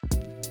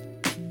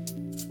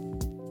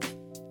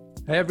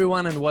Hey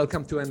everyone, and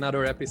welcome to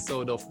another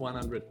episode of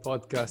 100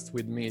 Podcast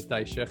with me,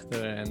 Tai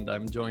Schechter, and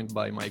I'm joined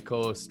by my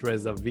co-host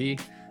Reza V.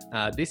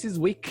 This is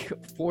week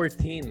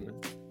 14,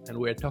 and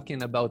we're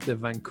talking about the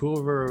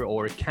Vancouver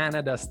or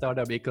Canada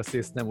startup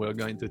ecosystem. We're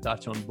going to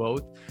touch on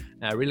both.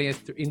 Really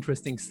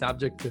interesting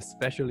subject,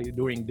 especially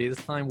during this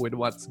time with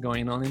what's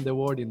going on in the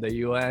world, in the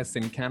US,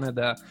 in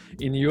Canada,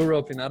 in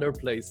Europe, in other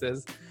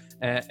places.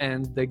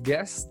 And the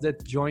guest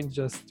that joined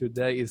us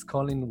today is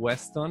Colin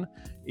Weston.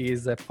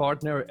 He's a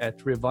partner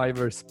at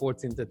Reviver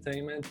Sports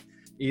Entertainment.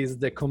 He's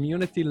the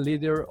community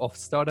leader of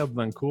Startup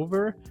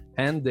Vancouver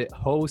and the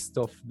host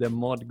of the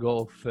Mod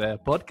Golf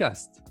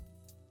podcast.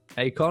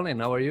 Hey, Colin,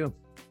 how are you?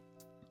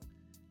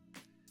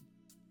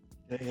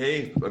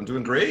 Hey, I'm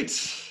doing great.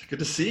 Good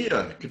to see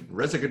you.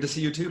 Reza, good to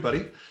see you too,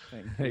 buddy.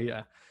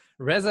 Yeah.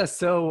 Reza,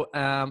 so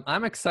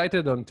I'm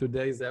excited on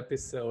today's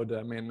episode.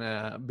 I mean,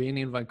 being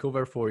in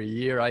Vancouver for a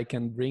year, I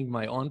can bring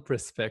my own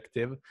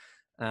perspective.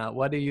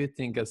 What do you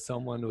think as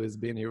someone who has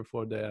been here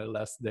for the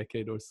last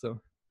decade or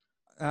so?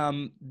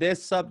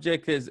 This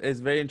subject is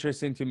very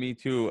interesting to me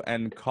too,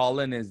 and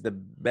Colin is the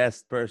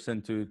best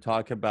person to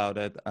talk about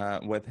it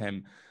with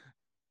him.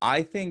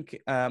 I think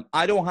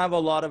I don't have a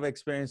lot of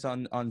experience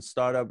on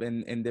startup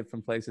in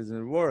different places in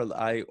the world.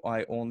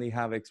 I only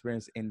have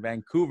experience in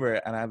Vancouver,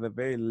 and I have a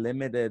very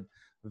limited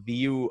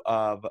view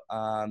of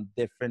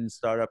different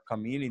startup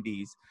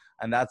communities,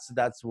 and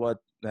that's what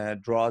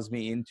draws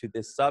me into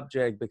this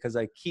subject, because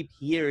I keep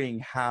hearing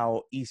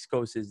how East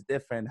Coast is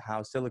different,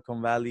 how Silicon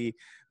Valley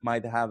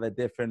might have a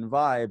different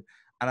vibe,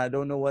 and I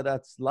don't know what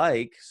that's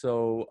like.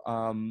 So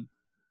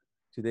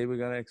today we're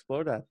gonna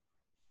explore that.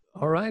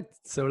 All right,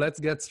 so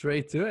let's get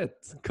straight to it.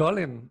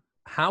 Colin,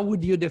 how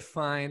would you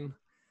define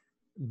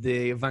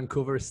the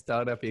Vancouver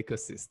startup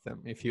ecosystem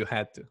if you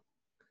had to?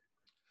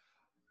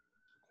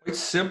 Quite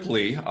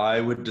simply, I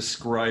would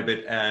describe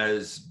it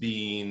as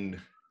being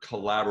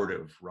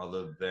collaborative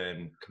rather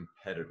than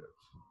competitive.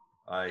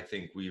 I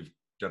think we've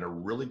done a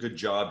really good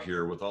job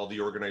here with all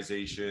the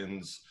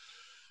organizations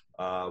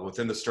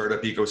within the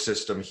startup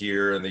ecosystem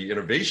here and the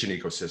innovation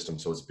ecosystem.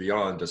 So it's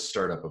beyond a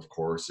startup, of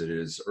course. It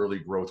is early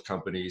growth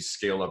companies,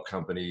 scale-up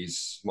companies,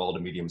 small to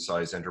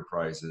medium-sized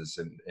enterprises,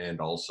 and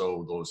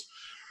also those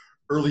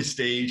early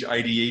stage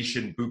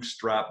ideation,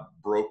 bootstrap,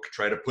 broke,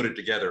 try to put it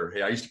together.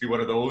 Hey, I used to be one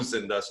of those,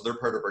 and so they're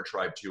part of our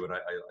tribe too, and I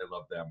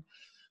love them.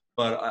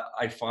 But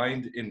I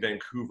find in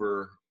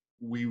Vancouver,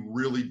 we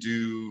really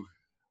do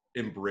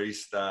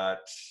embrace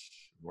that,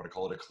 you want to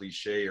call it a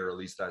cliche, or at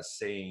least that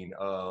saying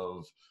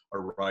of a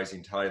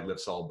rising tide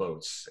lifts all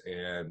boats,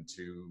 and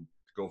to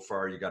go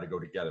far, you got to go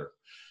together.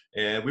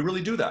 And we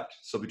really do that.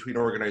 So between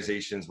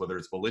organizations, whether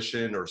it's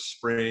Volition or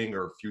Spring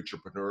or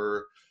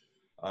Futurepreneur,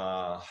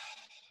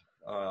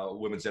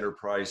 Women's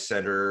Enterprise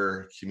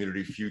Center,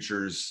 Community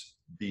Futures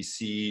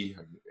BC,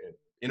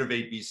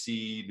 Innovate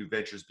BC, New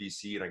Ventures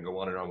BC, and I can go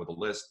on and on with the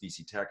list,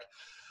 BC Tech.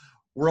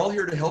 We're all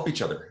here to help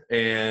each other,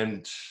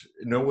 and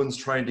no one's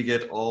trying to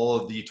get all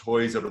of the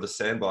toys out of the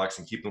sandbox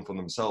and keep them for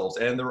themselves.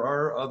 And there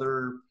are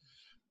other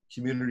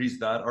communities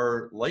that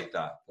are like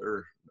that.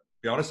 To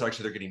be honest,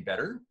 actually, they're getting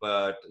better,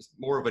 but it's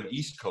more of an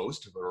East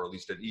Coast, or at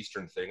least an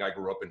Eastern thing. I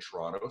grew up in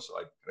Toronto, so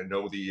I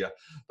know the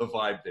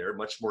vibe there,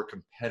 much more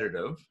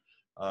competitive.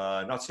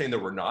 Not saying that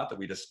we're not, that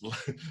we just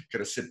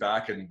kind of sit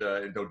back and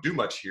don't do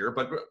much here,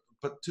 but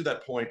to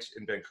that point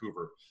in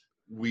Vancouver,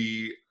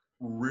 we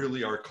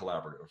really are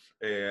collaborative,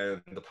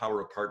 and the power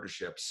of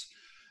partnerships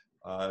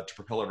to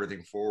propel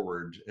everything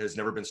forward has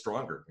never been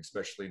stronger,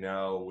 especially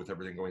now with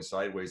everything going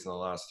sideways in the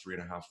last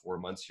 3.5, 4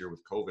 months here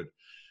with COVID,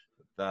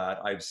 that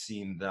I've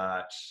seen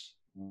that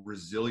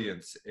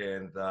resilience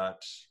and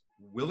that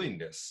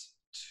willingness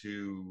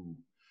to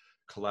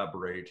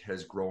collaborate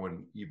has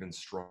grown even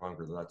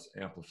stronger. That's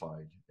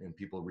amplified, and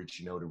people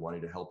reaching out and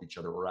wanting to help each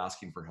other or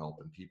asking for help,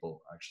 and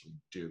people actually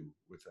do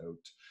without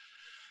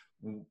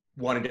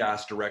wanting to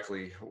ask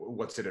directly,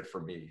 what's in it for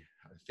me?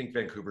 I think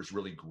Vancouver's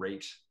really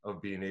great of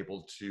being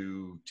able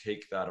to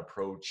take that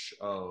approach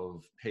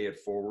of pay it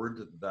forward,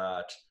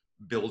 that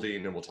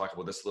building, and we'll talk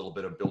about this a little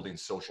bit, of building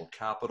social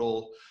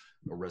capital.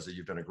 Reza,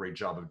 you've done a great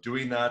job of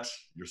doing that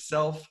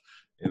yourself,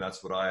 and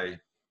that's what I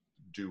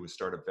do with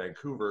Startup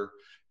Vancouver.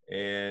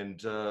 And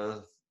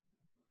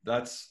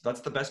that's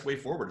the best way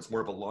forward. It's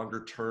more of a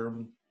longer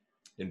term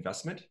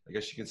investment, I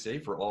guess you can say,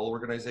 for all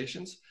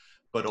organizations.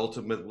 But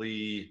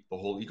ultimately, the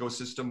whole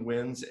ecosystem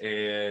wins,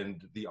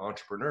 and the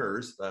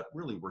entrepreneurs that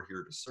really we're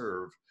here to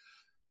serve,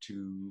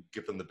 to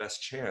give them the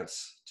best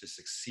chance to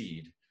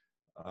succeed,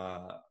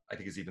 I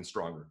think is even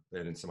stronger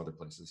than in some other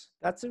places.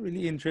 That's a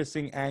really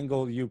interesting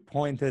angle you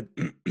pointed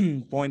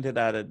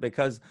at it,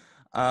 because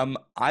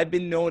I've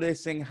been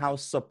noticing how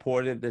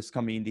supportive this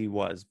community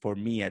was, for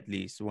me at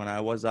least. When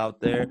I was out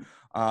there,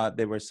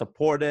 they were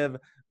supportive.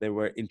 They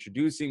were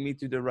introducing me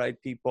to the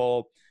right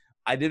people.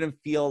 I didn't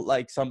feel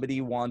like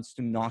somebody wants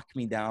to knock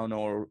me down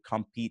or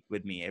compete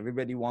with me.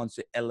 Everybody wants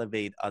to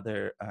elevate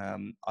other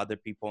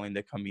people in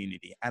the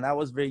community. And that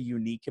was very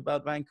unique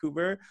about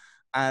Vancouver.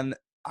 And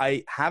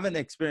I haven't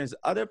experienced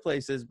other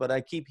places, but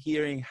I keep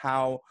hearing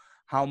how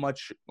how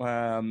much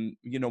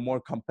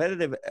more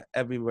competitive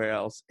everywhere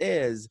else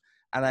is,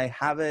 and I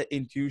have an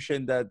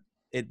intuition that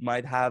it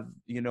might have,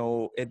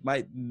 it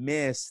might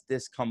miss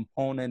this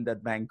component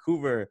that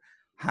Vancouver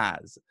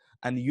has.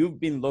 And you've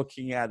been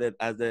looking at it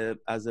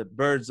as a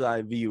bird's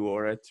eye view,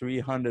 or a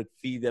 300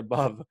 feet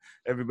above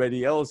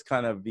everybody else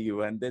kind of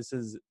view. And this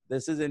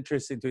is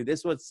interesting to me.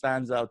 This is what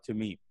stands out to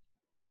me.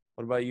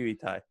 What about you,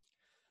 Itai?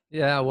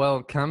 Yeah,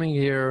 well, coming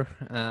here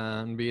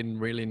and being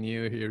really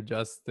new here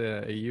just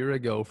a year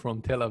ago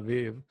from Tel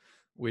Aviv,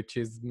 which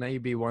is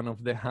maybe one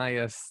of the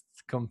highest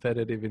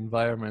competitive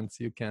environments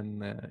you can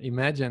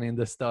imagine in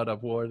the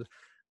startup world,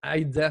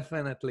 I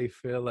definitely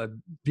feel a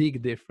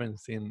big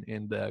difference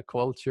in the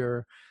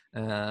culture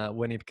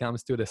when it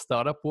comes to the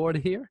startup world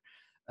here.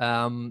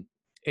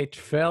 It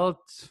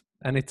felt,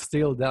 and it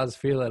still does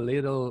feel a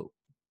little,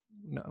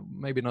 no,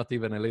 maybe not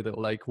even a little,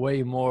 like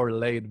way more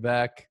laid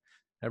back.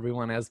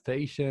 Everyone has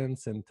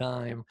patience and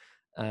time,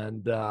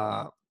 and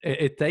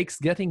it takes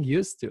getting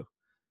used to.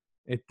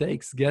 It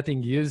takes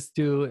getting used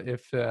to.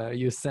 If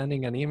you're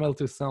sending an email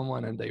to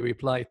someone and they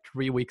reply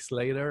 3 weeks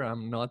later,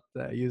 I'm not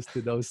used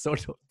to those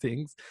sort of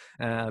things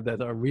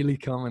that are really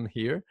common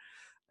here.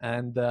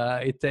 And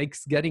it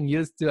takes getting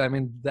used to. I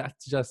mean,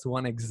 that's just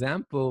one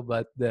example,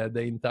 but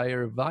the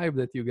entire vibe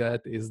that you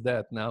get is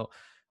that. Now,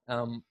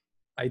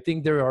 I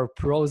think there are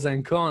pros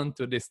and cons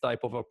to this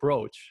type of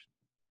approach.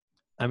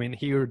 I mean,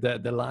 here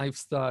the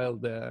lifestyle,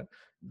 the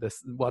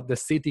what the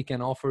city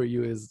can offer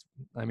you is,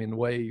 I mean,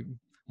 way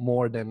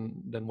more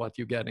than what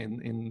you get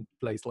in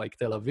place like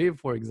Tel Aviv,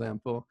 for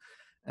example.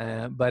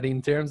 But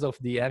in terms of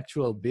the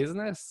actual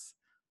business,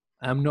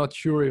 I'm not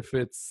sure if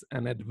it's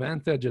an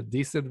advantage, a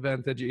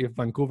disadvantage, if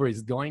Vancouver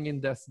is going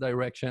in this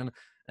direction.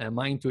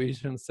 My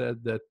intuition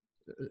said that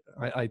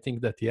I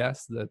think that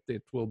yes, that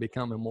it will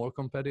become a more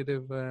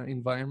competitive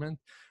environment,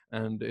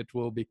 and it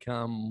will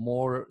become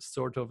more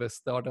sort of a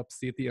startup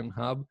city and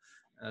hub,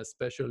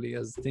 especially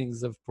as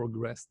things have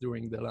progressed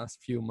during the last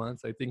few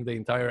months. I think the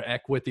entire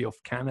equity of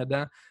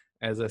Canada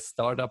as a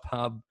startup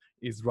hub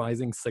is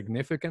rising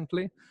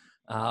significantly.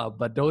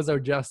 But those are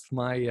just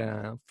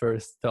my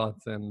first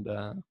thoughts and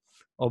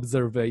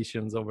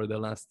observations over the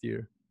last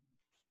year.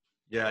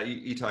 Yeah,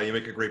 Itai, you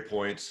make a great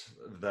point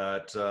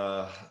that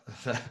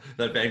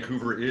that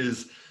Vancouver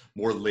is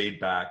more laid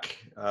back.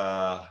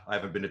 I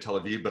haven't been to Tel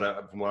Aviv,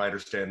 but from what I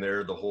understand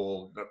there, the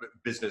whole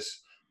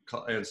business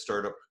and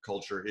startup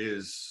culture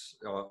is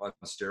on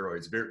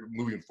steroids,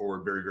 moving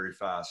forward very, very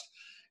fast.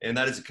 And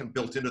that is kind of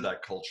built into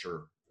that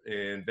culture.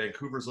 And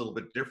Vancouver is a little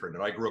bit different.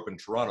 And I grew up in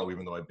Toronto,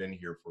 even though I've been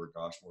here for,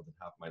 gosh, more than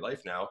half my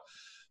life now.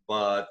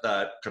 But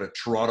that kind of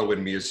Toronto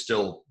in me is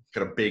still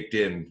kind of baked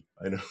in.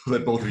 I know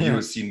that both of you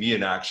have seen me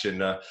in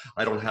action.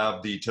 I don't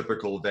have the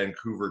typical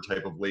Vancouver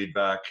type of laid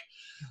back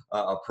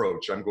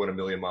approach. I'm going a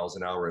million miles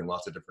an hour in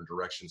lots of different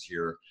directions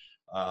here.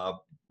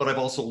 But I've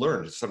also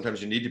learned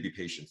sometimes you need to be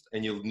patient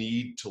and you'll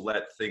need to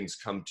let things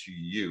come to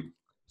you.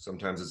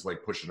 Sometimes it's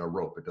like pushing a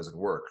rope. It doesn't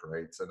work,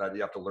 right? So that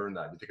you have to learn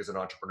that. You think as an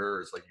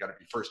entrepreneur, it's like you got to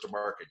be first to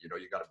market. You know,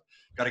 you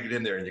got to get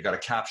in there and you got to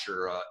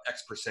capture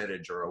X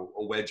percentage or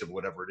a wedge of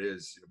whatever it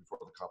is, you know, before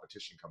the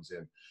competition comes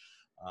in.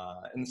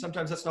 And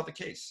sometimes that's not the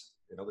case.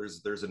 You know,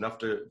 there's enough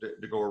to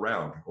go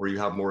around, or you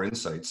have more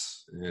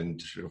insights. And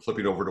you know,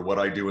 flipping over to what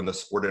I do in the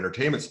sport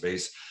entertainment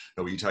space,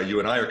 you know, Itai, you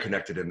and I are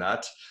connected in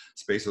that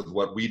space with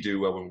what we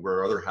do when we wear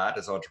our other hat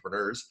as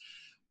entrepreneurs.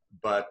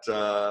 But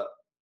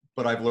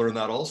I've learned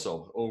that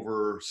also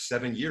over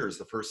 7 years.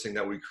 The first thing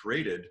that we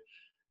created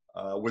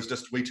was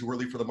just way too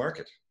early for the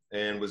market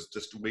and was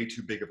just way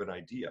too big of an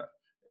idea.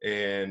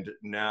 And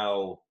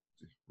now,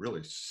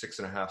 really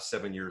 6.5,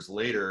 7 years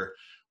later,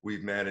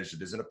 we've managed,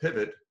 it isn't a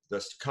pivot,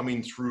 just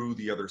coming through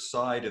the other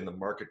side and the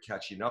market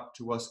catching up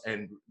to us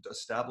and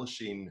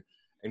establishing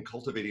and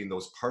cultivating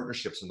those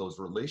partnerships and those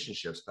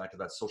relationships. Back to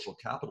that social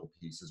capital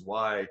piece is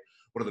why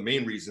one of the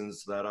main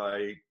reasons that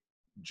I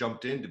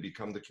jumped in to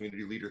become the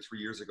community leader 3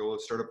 years ago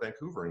of Startup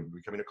Vancouver and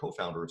becoming a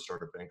co-founder of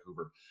Startup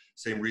Vancouver.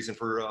 Same reason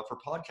for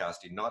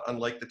podcasting, not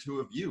unlike the two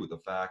of you, the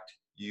fact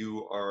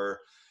you are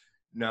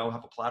now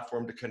have a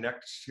platform to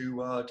connect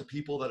to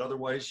people that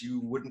otherwise you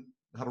wouldn't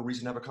have a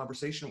reason to have a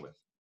conversation with.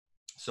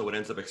 So it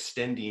ends up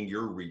extending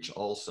your reach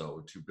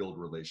also to build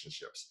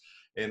relationships.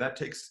 And that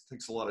takes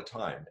a lot of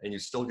time. And you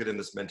still get in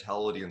this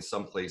mentality in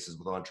some places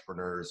with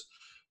entrepreneurs.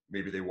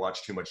 Maybe they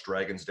watch too much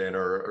Dragon's Den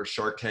or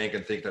Shark Tank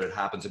and think that it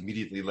happens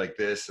immediately like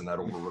this, and that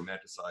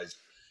over-romanticized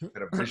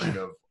kind of vision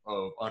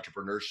of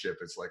entrepreneurship.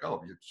 It's like,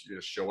 oh, you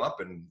just show up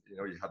and you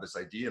know you have this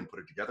idea and put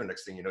it together.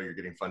 Next thing you know, you're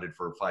getting funded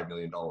for $5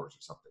 million or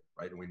something,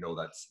 right? And we know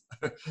that's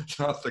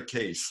not the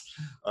case,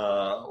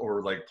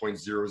 or like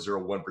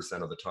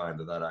 0.001% of the time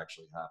that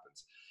actually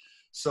happens.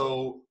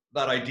 So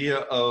that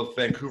idea of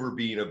Vancouver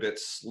being a bit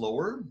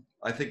slower,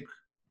 I think,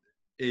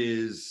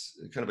 is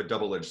kind of a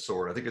double-edged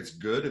sword. I think it's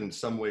good in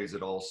some ways.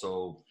 It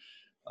also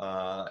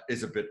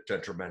is a bit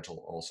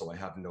detrimental. Also, I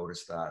have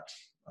noticed that.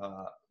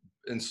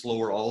 And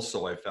slower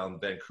also, I found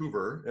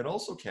Vancouver and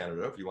also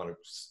Canada, if you want to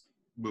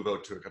move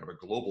out to a kind of a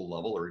global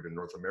level or even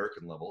North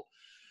American level,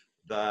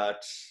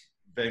 that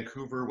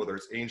Vancouver, whether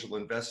it's angel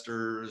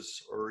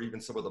investors or even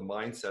some of the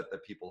mindset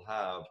that people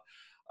have,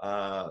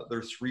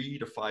 they're 3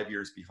 to 5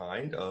 years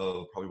behind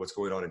of probably what's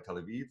going on in Tel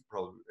Aviv,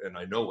 probably, and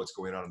I know what's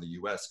going on in the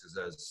US,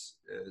 because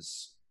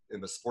as in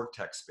the sport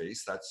tech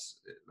space,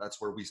 that's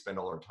where we spend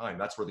all our time.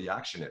 That's where the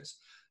action is.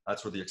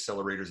 That's where the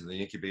accelerators and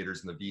the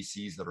incubators and the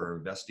VCs that are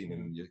investing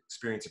in the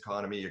experience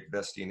economy,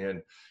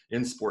 investing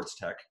in sports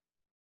tech.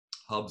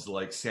 Hubs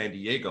like San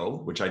Diego,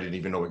 which I didn't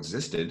even know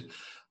existed,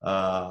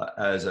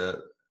 as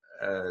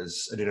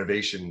an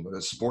innovation,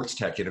 a sports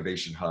tech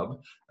innovation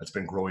hub that's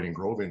been growing and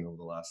growing over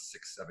the last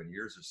 6-7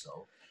 years or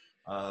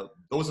so.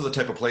 Those are the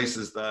type of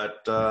places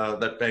that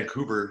that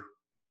Vancouver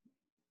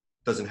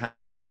doesn't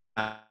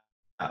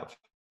have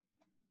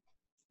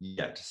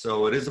yet.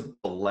 So it is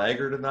a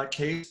laggard in that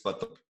case,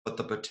 but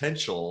the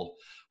potential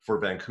for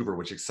Vancouver,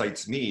 which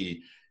excites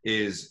me,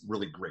 is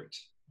really great,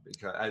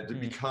 because to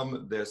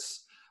become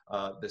this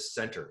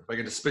center. If I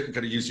can just kind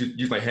of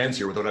use my hands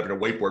here without having a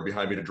whiteboard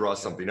behind me to draw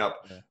something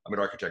up. Yeah. I'm an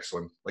architect, so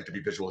I like to be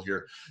visual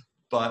here.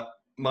 But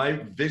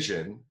my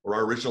vision, or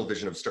our original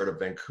vision of Startup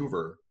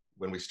Vancouver,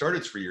 when we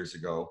started 3 years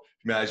ago,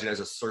 imagine as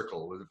a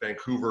circle, with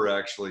Vancouver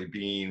actually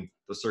being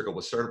the circle,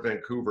 with Startup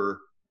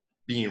Vancouver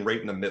being right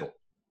in the middle,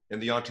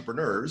 and the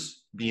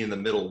entrepreneurs being in the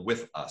middle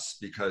with us,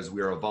 because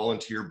we are a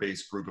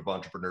volunteer-based group of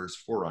entrepreneurs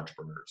for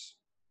entrepreneurs.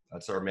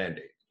 That's our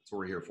mandate. That's what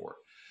we're here for.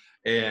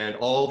 And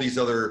all these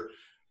other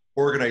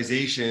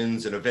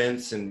organizations and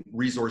events and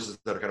resources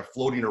that are kind of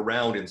floating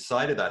around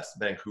inside of that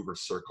Vancouver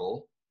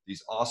circle,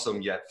 these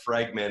awesome yet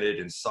fragmented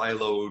and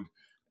siloed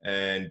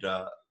and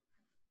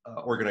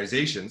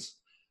organizations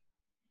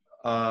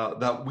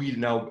that we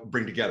now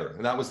bring together.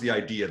 And that was the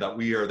idea, that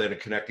we are then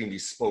connecting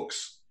these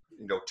spokes,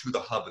 to the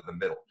hub in the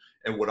middle.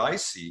 And what I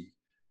see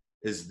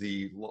is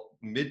the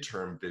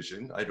midterm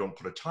vision. I don't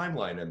put a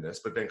timeline in this,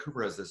 but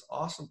Vancouver has this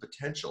awesome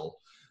potential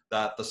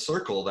that the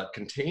circle that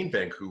contained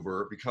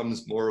Vancouver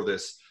becomes more of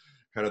this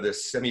kind of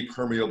this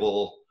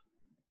semi-permeable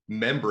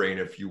membrane,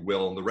 if you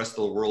will, and the rest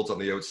of the world's on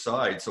the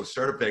outside. So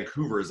Startup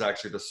Vancouver is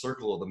actually the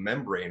circle of the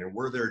membrane, and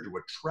we're there to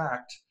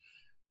attract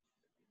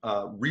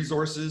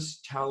resources,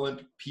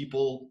 talent,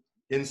 people,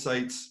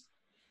 insights,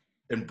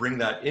 and bring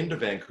that into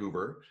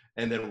Vancouver.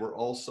 And then we're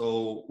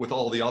also, with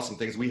all the awesome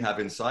things we have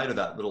inside of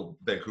that little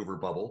Vancouver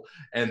bubble,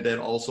 and then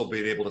also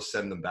being able to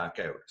send them back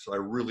out. So I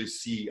really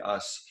see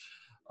us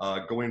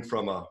going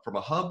from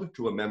a hub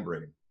to a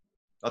membrane.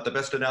 Not the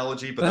best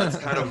analogy, but that's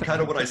kind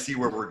of what I see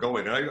where we're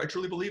going. And I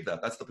truly believe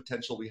that. That's the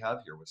potential we have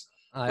here with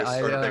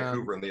Startup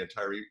Vancouver and the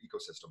entire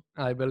ecosystem.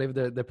 I believe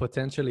that the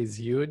potential is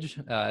huge.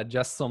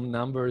 Just some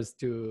numbers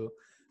to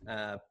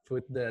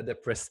put the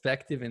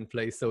perspective in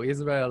place. So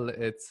Israel,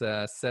 it's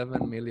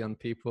 7 million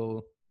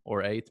people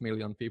or 8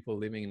 million people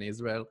living in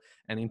Israel.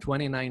 And in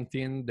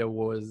 2019, there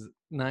was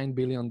 $9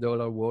 billion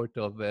worth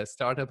of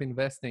startup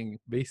investing,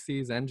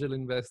 VCs, angel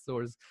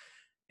investors.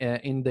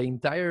 In the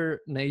entire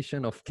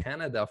nation of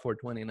Canada for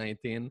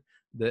 2019,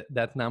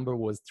 that number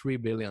was 3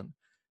 billion.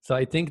 So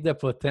I think the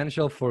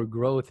potential for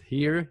growth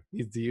here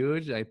is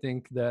huge. I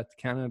think that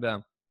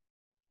Canada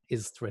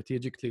is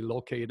strategically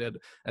located,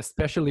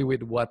 especially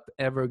with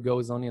whatever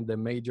goes on in the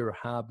major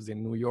hubs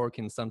in New York,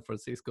 in San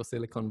Francisco,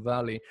 Silicon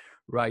Valley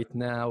right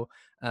now.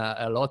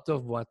 A lot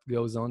of what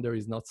goes on there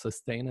is not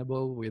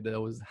sustainable with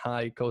those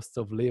high costs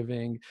of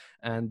living,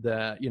 and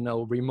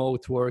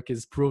remote work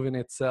is proving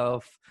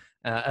itself.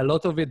 A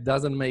lot of it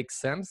doesn't make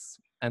sense,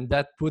 and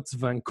that puts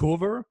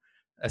Vancouver,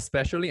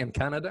 especially in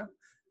Canada,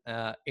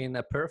 in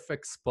a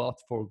perfect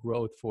spot for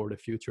growth for the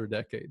future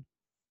decade.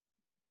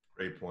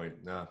 Great point.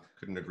 No,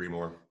 couldn't agree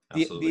more.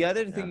 The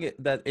other thing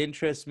that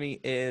interests me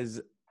is,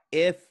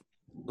 if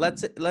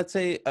let's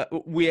say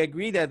we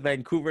agree that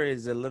Vancouver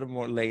is a little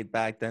more laid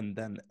back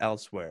than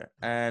elsewhere.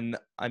 And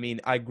I mean,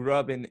 I grew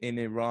up in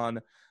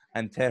Iran,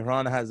 and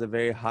Tehran has a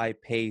very high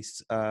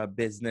pace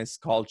business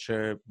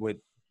culture with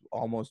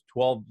almost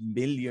 12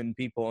 million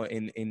people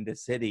in the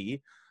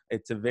city.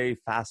 It's a very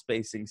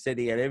fast-pacing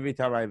city, and every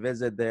time I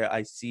visit there,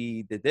 I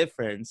see the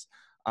difference.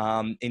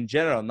 In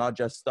general, not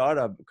just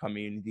startup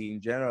community,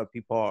 in general,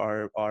 people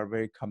are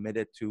very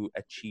committed to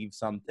achieve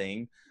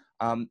something.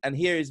 And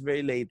here is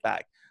very laid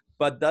back.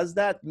 But does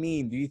that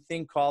mean, do you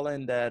think,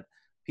 Colin, that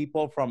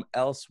people from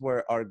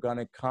elsewhere are going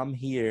to come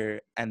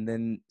here and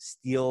then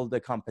steal the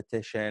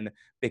competition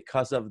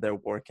because of their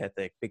work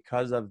ethic,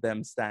 because of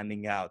them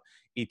standing out?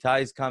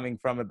 Itai is coming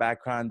from a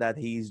background that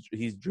he's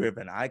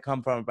driven. I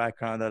come from a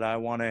background that I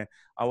want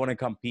to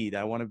compete.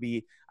 I want to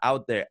be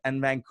out there. And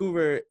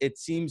Vancouver, it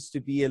seems to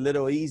be a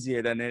little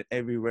easier than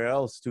everywhere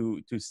else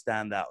to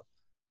stand out.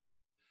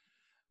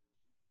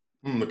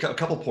 A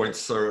couple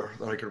points that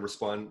I could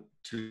respond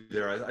to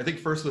there. I think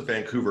first with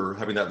Vancouver,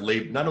 having that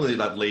not only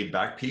that laid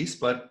back piece,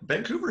 but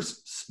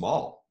Vancouver's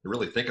small. You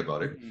really think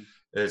about it,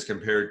 as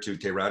compared to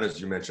Tehran, as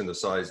you mentioned, the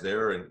size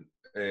there,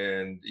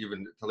 and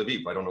even Tel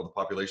Aviv. I don't know what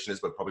the population is,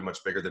 but probably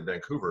much bigger than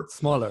Vancouver.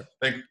 Smaller.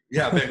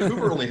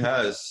 Vancouver only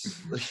has,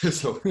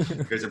 so you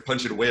guys are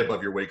punching way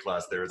above your weight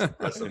class there. It's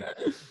impressive.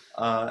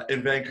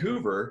 In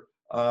Vancouver,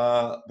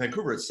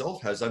 Vancouver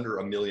itself has under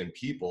 1 million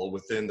people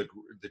within the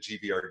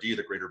GVRD,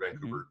 the Greater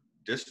Vancouver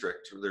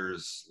district,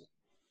 there's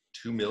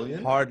 2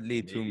 million,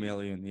 Hardly maybe 2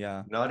 million.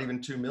 Yeah. not even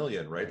 2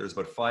 million, right? There's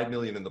about 5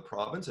 million in the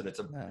province, and it's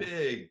a Yeah.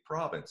 big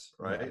province,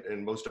 right?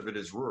 And most of it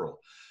is rural.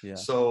 Yeah.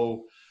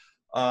 So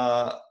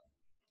the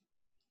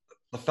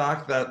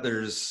fact that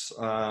there's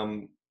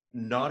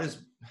not as,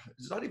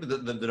 it's not even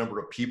the number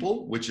of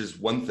people, which is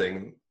one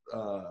thing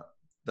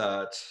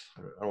that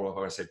I don't know if I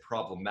want to say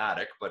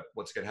problematic, but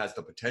once again has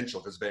the potential,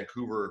 because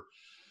Vancouver,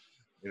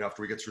 you know,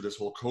 after we get through this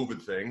whole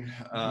COVID thing,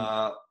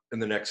 in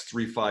the next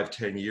 3, 5,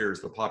 10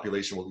 years, the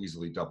population will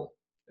easily double.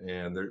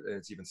 And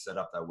it's even set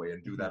up that way,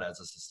 and do that as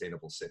a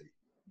sustainable city.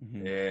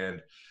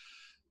 And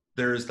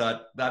there's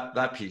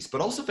that piece,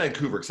 but also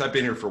Vancouver, because I've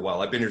been here for a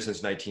while. I've been here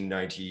since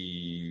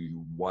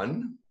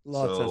 1991.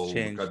 Lots has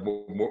changed. I've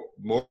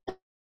more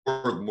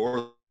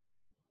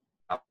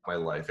my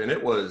life, and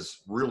it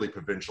was really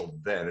provincial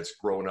then. It's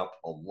grown up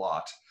a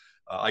lot.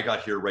 I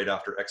got here right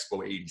after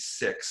Expo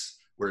 86,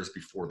 whereas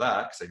before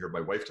that, because I heard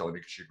my wife telling me,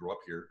 because she grew up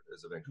here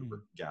as a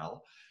Vancouver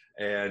gal,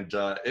 and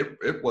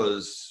it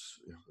was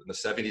in the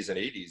 70s and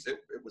 80s. It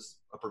was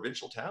a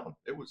provincial town.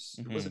 It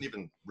wasn't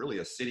even really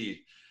a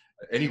city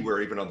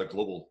anywhere, even on the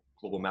global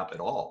map at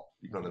all,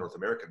 even on the North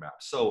American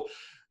map. So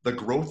the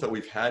growth that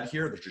we've had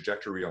here, the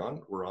trajectory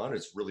we're on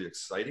is really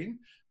exciting.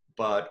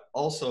 But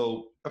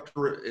also,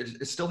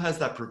 it still has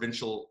that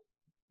provincial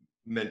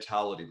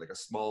mentality, like a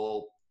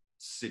small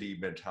city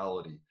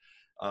mentality.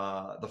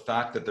 The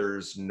fact that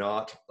there's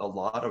not a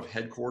lot of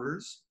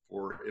headquarters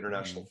for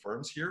international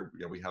firms here.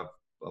 We have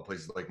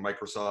places like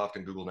Microsoft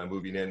and Google now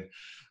moving in,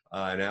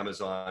 and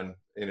Amazon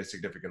in a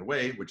significant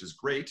way, which is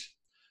great.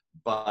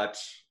 But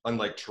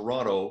unlike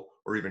Toronto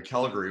or even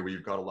Calgary, where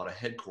you've got a lot of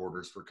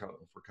headquarters for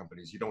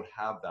companies, you don't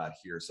have that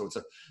here. So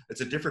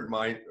it's a different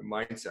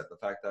mindset. The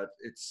fact that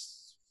it's,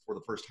 for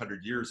the first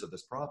 100 years of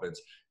this province,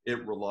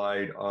 it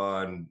relied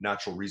on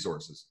natural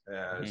resources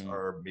as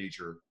our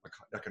major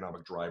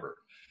economic driver.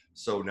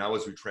 So now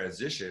as we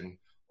transition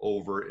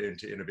over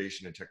into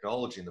innovation and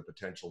technology and the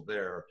potential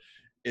there,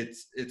 it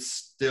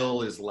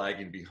still is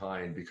lagging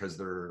behind, because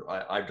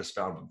I've just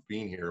found,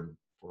 being here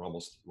for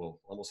almost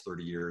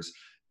 30 years,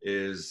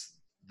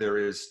 there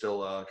is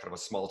still a kind of a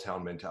small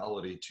town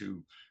mentality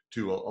to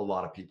a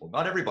lot of people.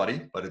 Not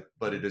everybody,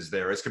 but it is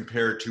there, as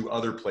compared to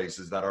other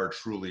places that are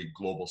truly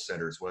global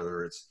centers,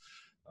 whether it's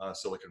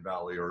Silicon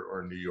Valley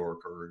or New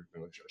York, or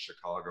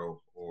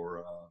Chicago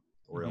or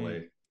LA.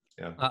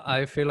 Yeah.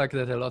 I feel like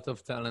that a lot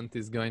of talent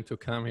is going to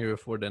come here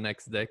for the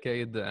next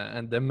decade.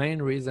 And the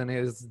main reason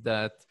is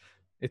that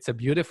it's a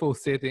beautiful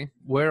city.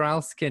 Where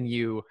else can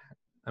you,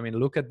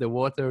 look at the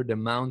water, the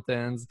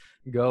mountains,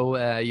 go,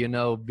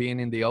 being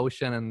in the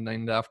ocean, and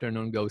in the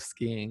afternoon go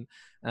skiing.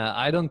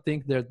 I don't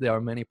think that there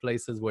are many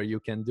places where you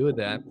can do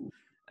that.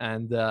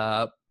 And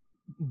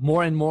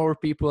more and more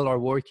people are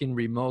working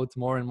remote.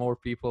 More and more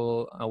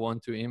people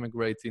want to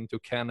immigrate into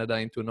Canada,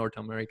 into North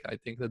America. I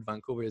think that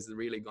Vancouver is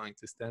really going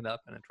to stand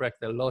up and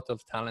attract a lot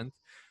of talent.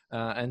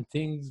 And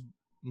things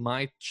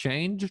might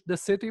change the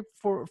city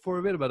for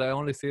a bit, but I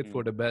only see it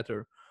for the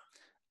better.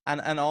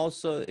 And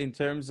also in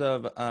terms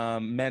of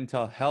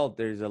mental health,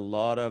 there's a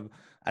lot of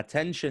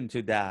attention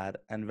to that,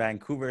 and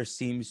Vancouver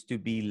seems to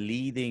be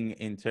leading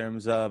in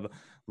terms of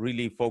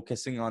really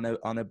focusing on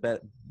a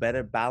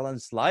better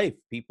balanced life.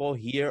 People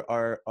here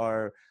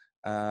are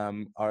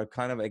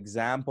kind of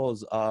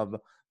examples of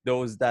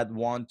those that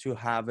want to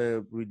have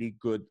a really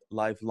good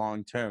life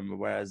long term,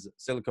 whereas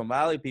Silicon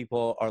Valley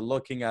people are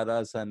looking at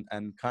us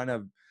and kind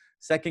of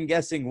second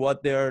guessing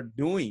what they're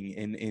doing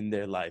in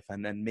their life,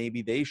 and then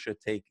maybe they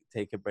should take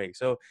a break.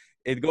 So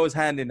it goes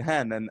hand in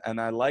hand, and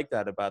I like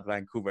that about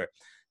Vancouver.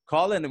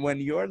 Colin, when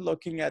you're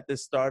looking at the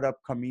startup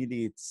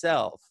community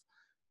itself,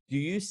 do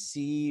you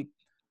see,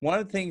 one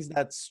of the things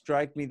that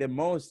strike me the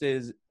most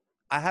is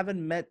I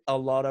haven't met a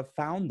lot of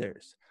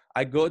founders.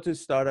 I go to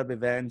startup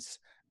events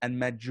and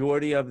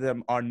majority of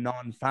them are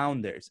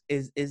non-founders.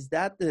 Is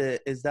that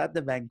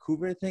the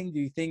Vancouver thing? Do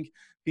you think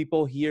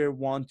people here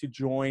want to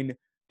join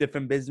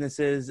different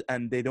businesses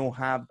and they don't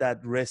have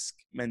that risk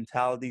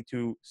mentality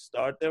to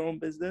start their own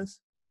business?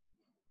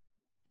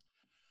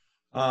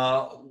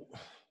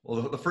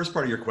 Well, the first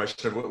part of your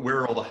question, where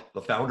are all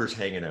the founders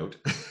hanging out?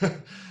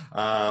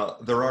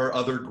 There are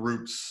other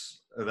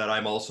groups that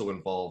I'm also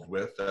involved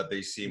with that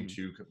they seem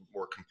to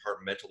more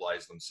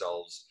compartmentalize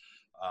themselves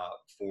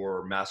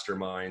for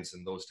masterminds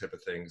and those type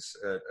of things,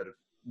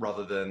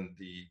 rather than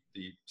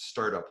the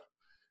startup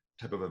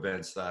type of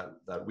events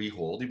that we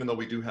hold, even though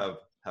we do have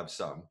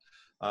some.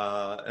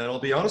 And I'll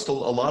be honest, a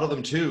lot of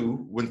them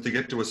too, when they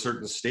get to a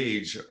certain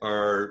stage,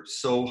 are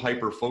so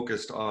hyper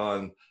focused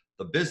on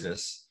the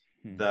business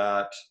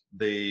that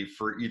they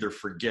either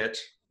forget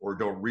or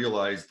don't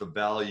realize the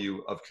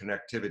value of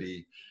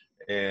connectivity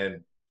and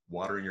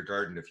watering your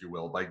garden, if you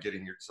will, by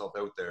getting yourself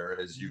out there,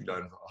 as you've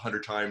done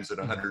 100 times in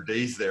 100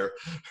 days there,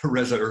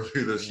 Reza,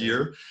 earlier this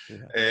year.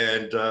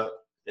 And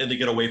they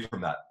get away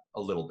from that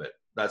a little bit.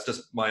 That's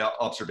just my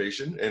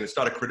observation, and it's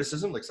not a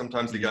criticism. Like,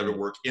 sometimes they got to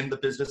work in the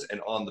business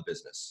and on the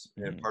business,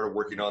 and part of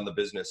working on the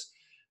business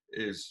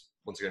is,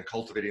 once again,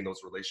 cultivating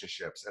those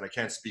relationships. And I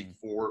can't speak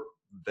for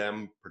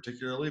them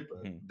particularly,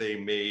 but they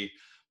may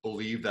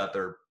believe that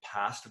they're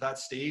past that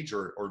stage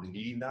or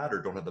needing that,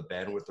 or don't have the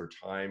bandwidth or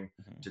time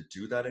to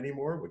do that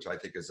anymore, which I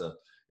think is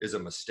a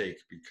mistake,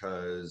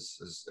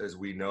 because as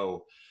we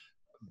know,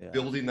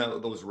 building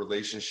those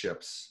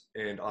relationships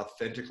and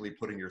authentically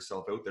putting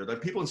yourself out there,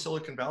 that people in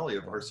Silicon Valley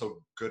are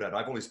so good at.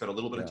 I've only spent a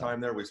little bit of time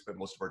there. We spent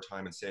most of our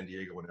time in San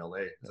Diego and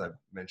LA, as I've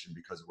mentioned,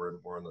 because we're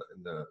more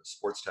in the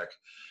sports tech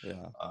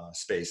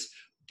space.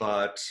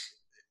 But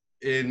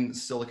in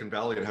Silicon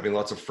Valley, and having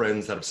lots of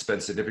friends that have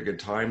spent significant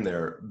time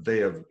there, they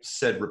have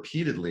said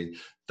repeatedly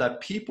that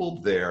people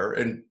there,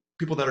 and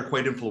people that are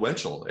quite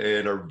influential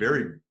and are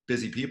very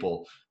busy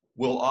people,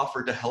 will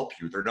offer to help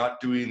you. They're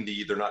not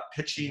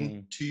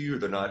pitching to you.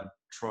 They're not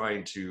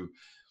trying to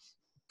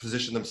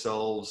position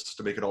themselves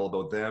to make it all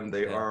about them.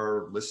 They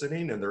are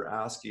listening, and they're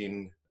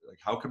asking, like,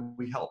 how can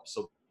we help?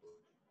 So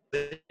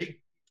they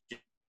get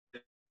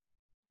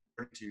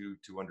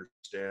to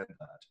understand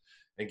that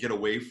and get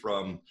away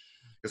from,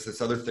 because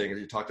this other thing,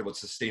 you talked about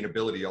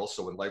sustainability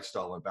also, and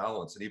lifestyle and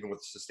balance, and even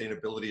with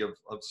sustainability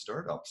of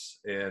startups,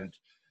 and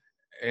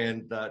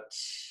that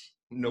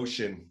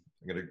notion.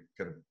 I'm going to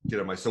kind of get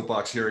on my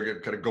soapbox here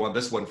and kind of go on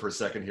this one for a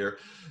second here.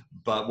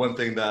 But one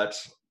thing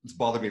that's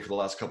bothered me for the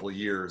last couple of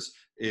years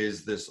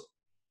is this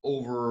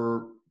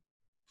over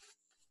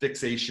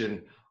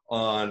fixation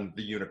on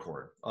the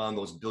unicorn, on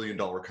those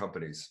billion-dollar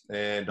companies.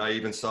 And I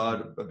even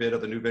saw a bit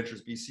of the New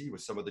Ventures BC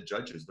with some of the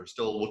judges. They're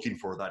still looking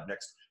for that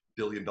next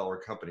billion-dollar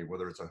company,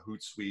 whether it's a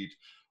Hootsuite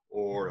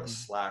or a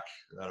Slack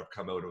that have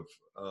come out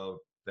of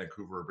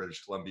Vancouver or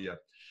British Columbia.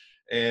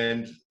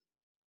 And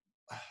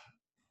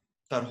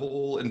that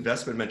whole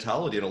investment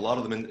mentality, and a lot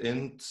of them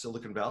in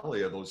Silicon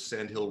Valley, those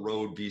Sandhill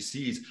Road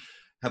VCs,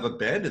 have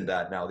abandoned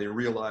that now. They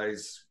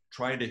realize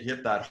trying to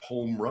hit that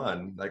home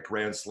run, that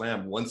grand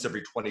slam, once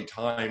every 20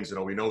 times,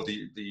 we know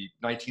the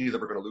 19 of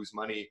them are going to lose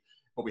money,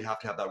 but we have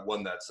to have that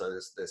one that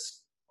says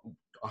this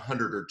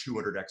 100 or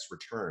 200x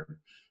return.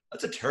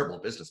 That's a terrible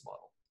business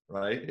model,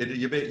 right?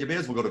 You may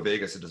as well go to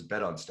Vegas and just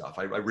bet on stuff.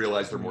 I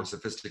realize they're more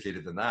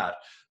sophisticated than that,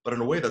 but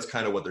in a way, that's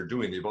kind of what they're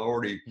doing. They've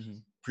already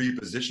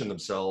pre-positioned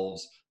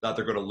themselves that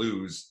they're going to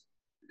lose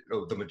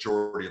the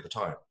majority of the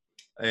time.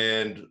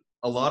 And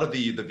a lot of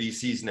the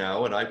VCs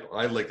now, and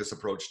I like this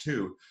approach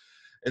too,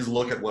 is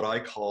look at what I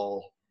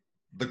call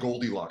the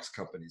Goldilocks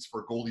companies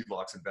for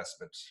Goldilocks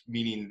investment,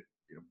 meaning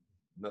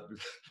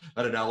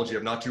that analogy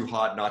of not too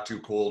hot, not too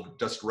cold,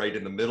 just right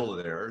in the middle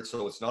of there.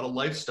 So it's not a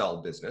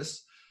lifestyle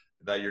business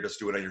that you're just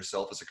doing on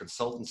yourself as a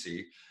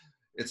consultancy.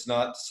 It's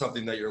not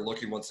something that you're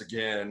looking, once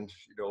again,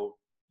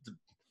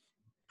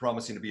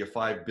 promising to be a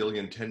 $5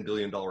 billion, $10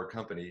 billion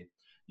company,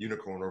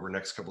 unicorn over the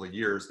next couple of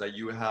years, that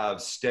you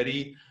have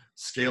steady,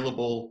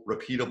 scalable,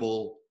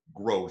 repeatable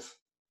growth.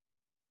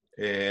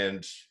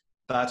 And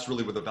that's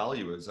really what the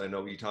value is. I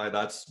know, Itai,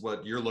 that's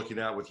what you're looking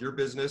at with your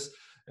business,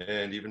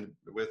 and even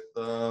with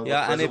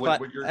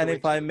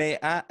if I may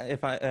add,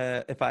 if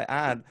I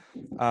add,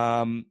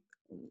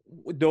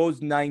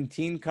 those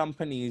 19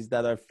 companies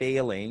that are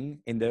failing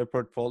in their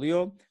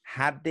portfolio,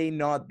 had they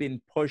not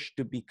been pushed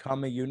to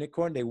become a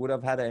unicorn, they would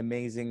have had an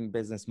amazing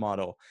business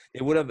model.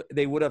 They would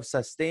have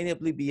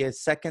sustainably be a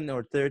second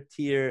or third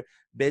tier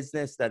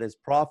business that is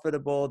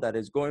profitable, that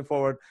is going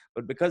forward.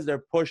 But because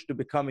they're pushed to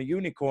become a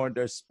unicorn,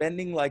 they're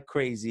spending like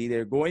crazy.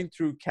 They're going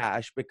through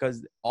cash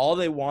because all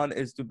they want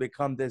is to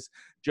become this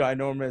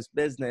ginormous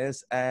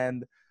business,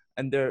 and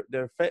they're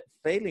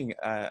failing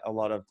a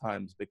lot of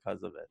times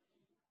because of it.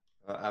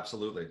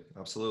 Absolutely.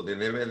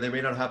 And they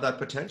may not have that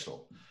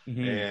potential.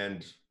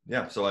 And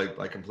so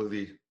I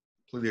completely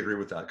agree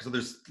with that,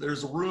 because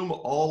there's room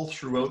all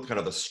throughout kind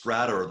of the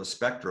strata or the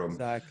spectrum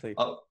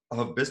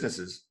of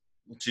businesses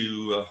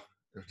to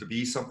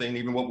be something.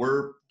 Even what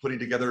we're putting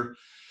together,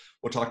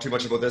 we'll talk too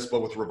much about this,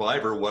 but with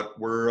Reviver, what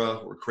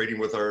we're creating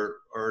with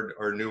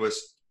our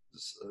newest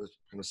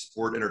kind of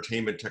sport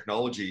entertainment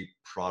technology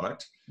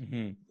product,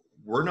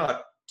 we're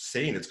not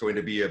saying it's going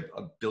to be a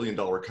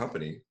billion-dollar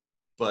company.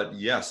 But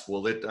yes,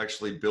 will it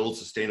actually build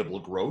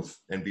sustainable growth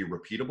and be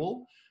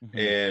repeatable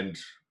and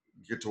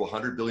get to a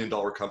 $100 billion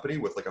company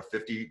with like a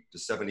 50 to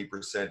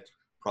 70%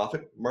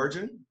 profit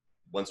margin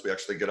once we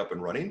actually get up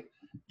and running?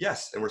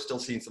 Yes. And we're still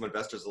seeing some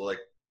investors are like,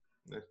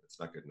 it's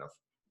not good enough.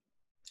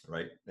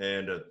 Right.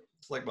 And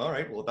it's like, all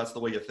right, well, if that's the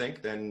way you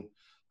think, then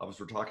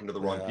obviously we're talking to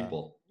the wrong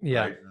people.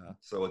 Yeah. Right?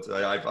 So it's,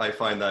 I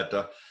find that,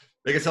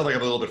 make it sound like I'm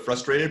a little bit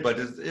frustrated, but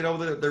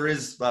there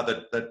is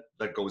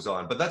that goes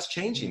on, but that's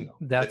changing.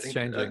 That's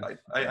changing.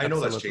 I know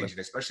that's changing,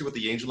 especially with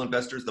the angel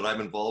investors that I'm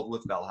involved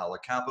with, Valhalla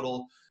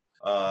Capital,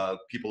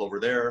 people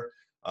over there,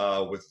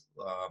 with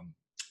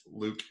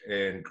Luke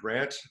and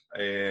Grant,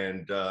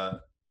 and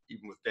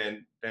even with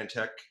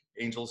Bantech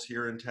Angels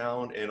here in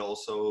town, and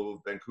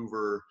also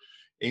Vancouver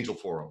Angel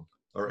Forum,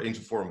 or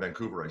Angel Forum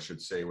Vancouver, I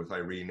should say, with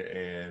Irene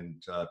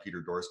and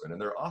Peter Dorsman, and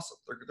they're awesome.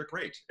 They're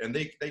great, and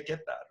they get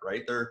that,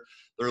 right. They're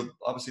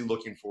obviously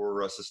looking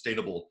for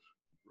sustainable,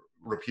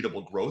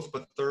 repeatable growth,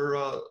 but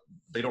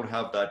they don't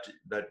have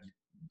that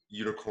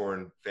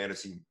unicorn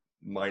fantasy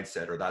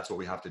mindset, or that's what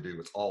we have to do.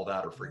 It's all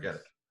that or forget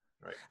it,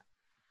 right?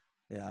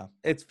 Yeah,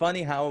 it's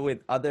funny how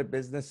with other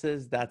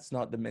businesses that's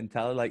not the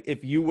mentality. Like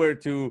if you were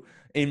to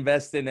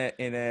invest in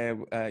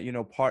a you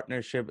know,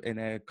 partnership in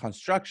a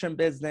construction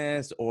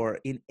business or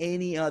in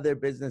any other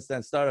business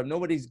than startup,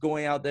 nobody's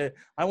going out there,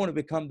 I want to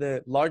become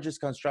the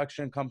largest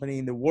construction company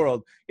in the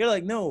world. You're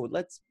like, no,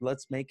 let's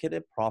make it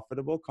a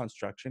profitable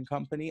construction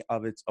company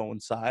of its own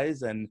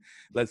size, and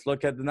let's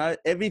look at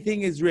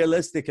everything is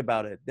realistic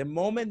about it. The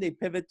moment they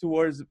pivot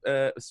towards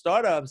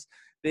startups,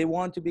 they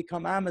want to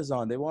become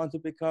Amazon. They want to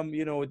become,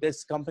 you know,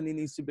 this company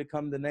needs to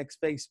become the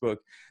next Facebook.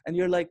 And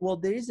you're like, well,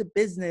 there is a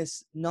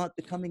business not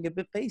becoming a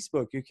bit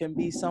Facebook. You can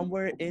be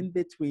somewhere in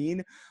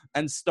between.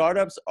 And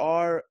startups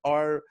are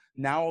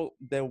now,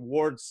 the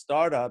word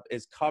startup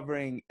is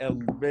covering a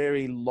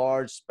very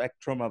large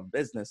spectrum of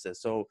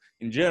businesses. So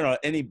in general,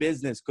 any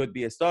business could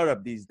be a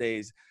startup these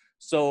days.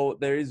 So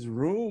there is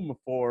room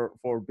for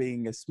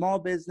being a small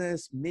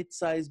business,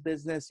 mid-sized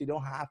business. You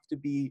don't have to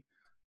be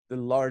the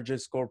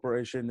largest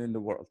corporation in the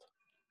world.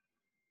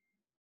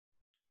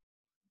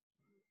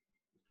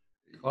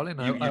 Colin,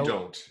 You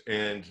don't.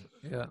 And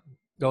yeah,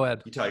 go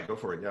ahead. Itai, go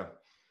for it. Yeah.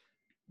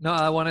 No,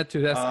 I wanted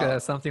to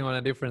ask something on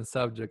a different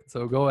subject.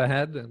 So go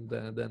ahead, and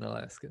then I'll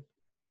ask it.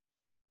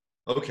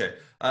 Okay.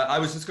 I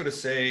was just going to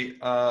say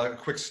a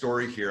quick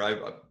story here.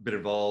 I've been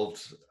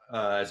involved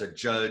as a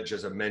judge,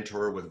 as a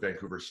mentor with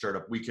Vancouver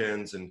Startup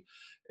Weekends and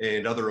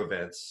other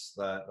events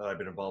that I've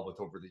been involved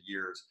with over the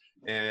years.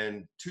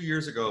 And 2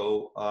 years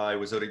ago, I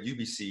was out at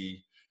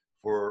UBC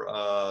for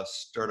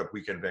Startup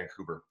Weekend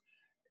Vancouver.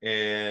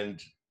 And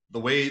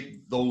the way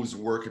those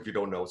work, if you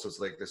don't know, so it's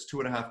like this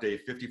 2.5-day,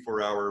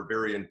 54-hour,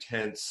 very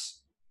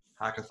intense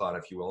hackathon,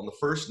 if you will. And the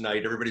first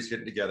night, everybody's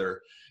getting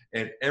together,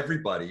 and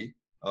everybody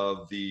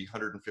of the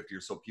 150 or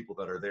so people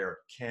that are there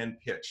can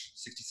pitch,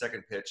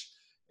 60-second pitch.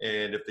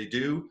 And if they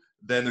do,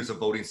 then there's a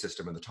voting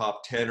system. In the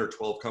top 10 or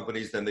 12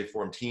 companies, then they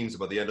form teams.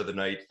 By the end of the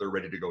night, they're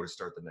ready to go to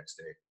start the next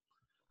day.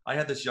 I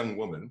had this young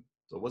woman,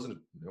 so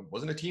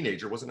wasn't a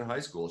teenager, wasn't in high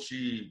school.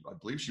 I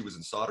believe she was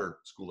in Sauder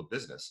School of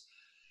Business.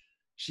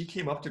 She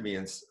came up to me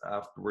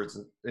afterwards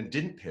and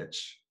didn't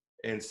pitch,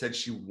 and said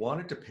she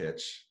wanted to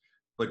pitch,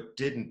 but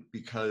didn't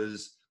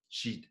because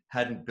she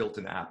hadn't built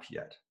an app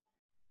yet.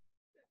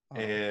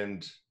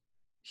 And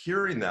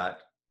hearing that,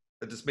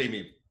 it just made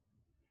me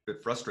a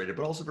bit frustrated,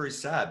 but also very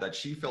sad that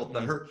she felt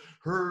that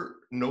her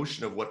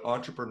notion of what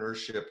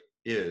entrepreneurship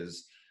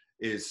is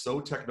so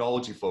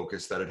technology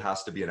focused that it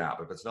has to be an app.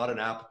 If it's not an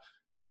app,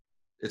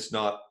 it's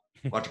not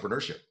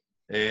entrepreneurship.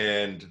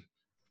 And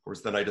of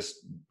course, then I just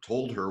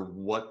told her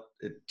what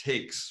it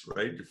takes,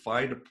 right? To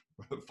find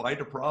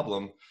a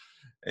problem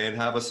and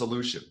have a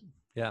solution.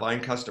 Yeah.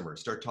 Find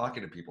customers, start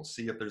talking to people,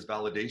 see if there's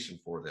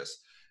validation for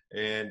this,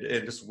 and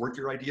just work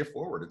your idea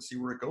forward and see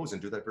where it goes,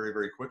 and do that very,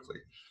 very quickly.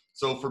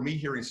 So for me,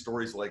 hearing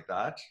stories like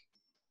that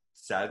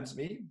saddens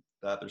me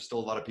that there's still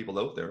a lot of people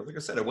out there. Like I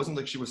said, it wasn't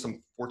like she was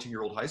some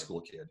 14-year-old high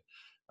school kid.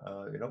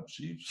 You know,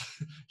 she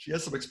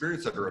has some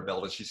experience under her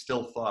belt, and she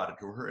still thought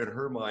in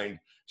her mind,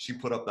 she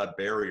put up that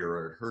barrier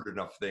or heard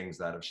enough things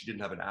that if she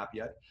didn't have an app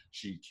yet,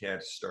 she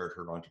can't start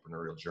her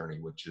entrepreneurial journey,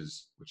 which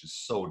is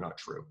so not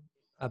true.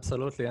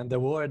 Absolutely. And the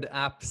word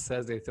app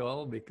says it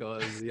all,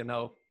 because, you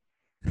know,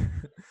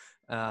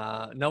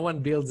 no one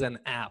builds an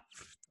app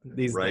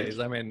these days.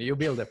 I mean, you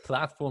build a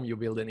platform, you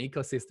build an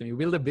ecosystem, you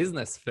build a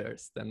business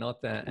first, and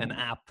not an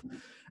app.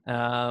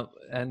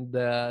 And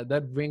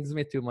that brings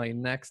me to my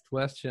next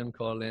question,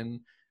 Colin.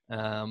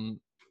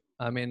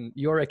 I mean,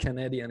 you're a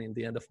Canadian in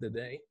the end of the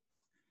day.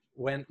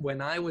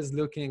 When I was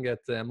looking at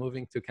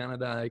moving to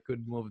Canada, I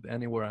could move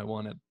anywhere I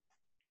wanted.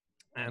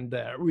 And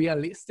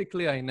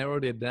realistically, I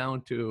narrowed it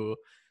down to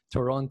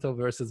Toronto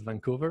versus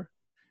Vancouver,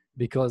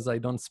 because I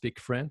don't speak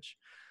French.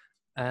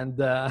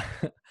 And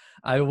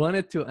I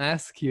wanted to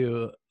ask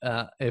you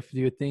if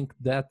you think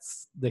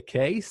that's the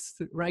case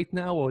right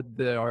now, or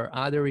there are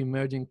other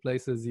emerging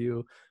places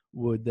you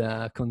would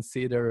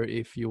consider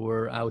if you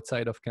were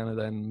outside of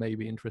Canada and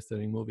maybe interested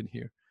in moving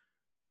here.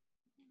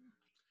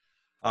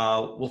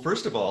 Well,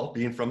 first of all,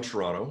 being from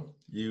Toronto,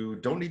 you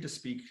don't need to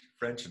speak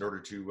French in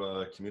order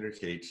to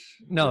communicate.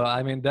 No,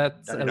 I mean,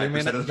 that's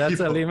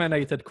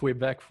eliminated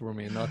Quebec for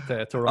me, not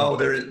Toronto. Oh,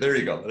 there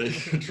you go.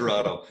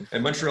 Toronto.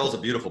 And Montreal is a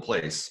beautiful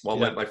place. Well,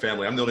 yeah. My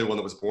family, I'm the only one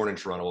that was born in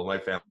Toronto. Well, my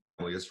family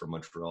is from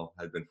Montreal,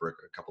 had been for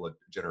a couple of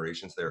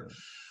generations there.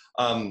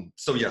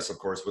 So yes, of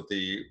course, with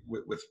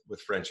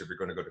French, if you're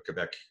going to go to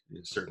Quebec,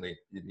 you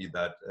need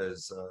that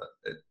as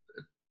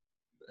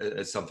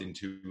something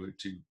to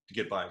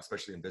get by,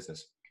 especially in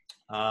business.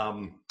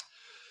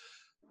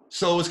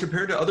 So as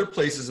compared to other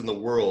places in the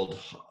world,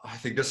 I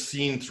think just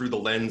seen through the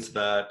lens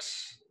that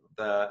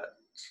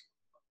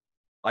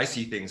I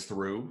see things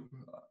through,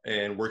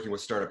 and working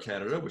with Startup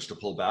Canada, which, to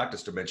pull back,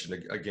 just to mention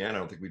again, I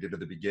don't think we did at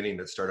the beginning,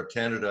 that Startup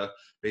Canada,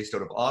 based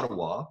out of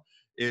Ottawa,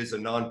 is a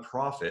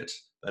nonprofit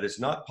that is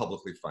not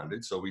publicly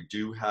funded. So we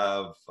do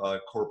have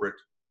corporate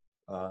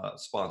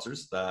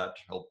sponsors that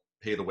help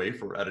pay the way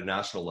at a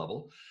national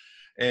level.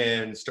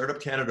 And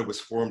Startup Canada was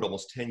formed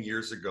almost 10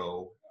 years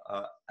ago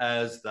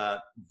as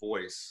that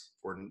voice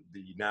for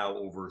the now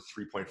over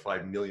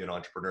 3.5 million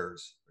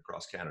entrepreneurs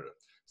across Canada.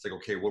 It's like,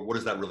 okay, what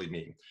does that really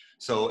mean?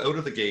 So out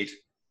of the gate,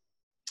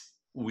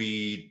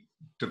 we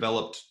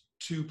developed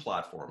 2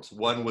 platforms.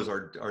 One was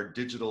our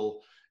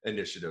digital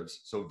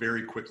initiatives. So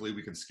very quickly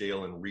we can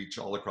scale and reach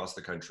all across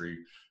the country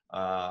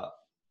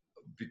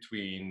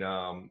between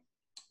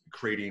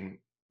creating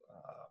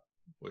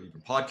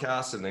even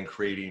podcasts and then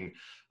creating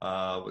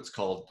what's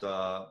called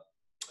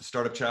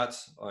startup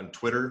chats on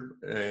Twitter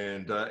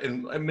and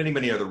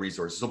many other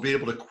resources. So be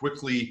able to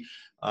quickly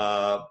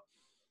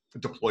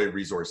deploy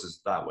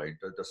resources that way,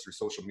 just through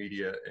social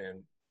media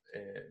and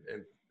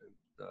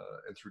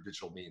through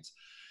digital means.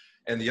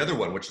 And the other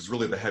one, which is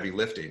really the heavy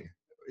lifting,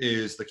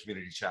 is the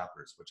community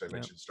chapters, which I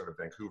mentioned. Startup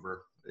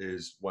Vancouver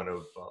is one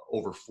of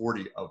over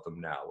 40 of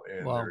them now,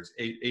 and there's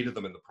eight of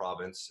them in the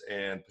province,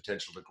 and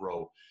potential to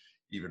grow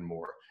even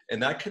more.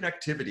 And that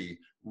connectivity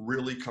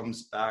really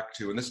comes back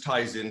to, and this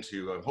ties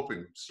into, I'm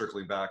hoping,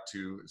 circling back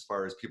to as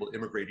far as people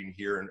immigrating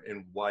here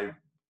and why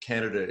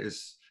Canada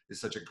is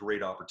such a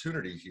great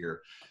opportunity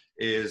here,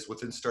 is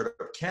within Startup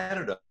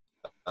Canada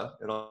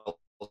and also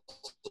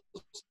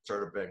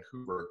Startup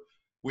Vancouver,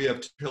 we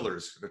have 2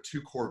 pillars,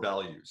 2 core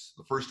values.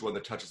 The first one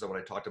that touches on what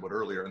I talked about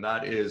earlier, and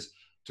that is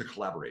to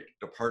collaborate,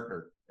 to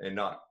partner, and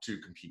not to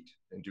compete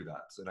and do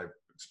that. And I've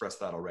expressed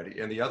that already.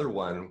 And the other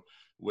one,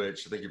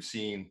 which I think you've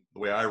seen the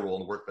way I roll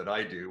and the work that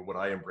I do, what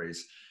I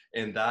embrace,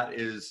 and that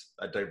is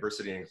a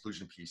diversity and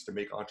inclusion piece to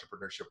make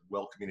entrepreneurship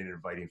welcoming and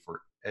inviting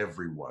for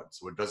everyone.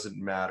 So it doesn't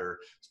matter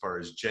as far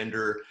as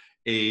gender,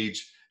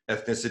 age,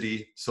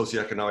 ethnicity,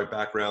 socioeconomic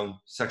background,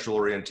 sexual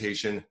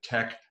orientation,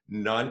 tech,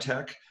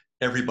 non-tech,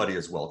 everybody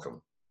is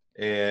welcome.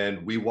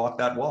 And we walk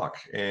that walk,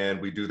 and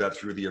we do that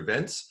through the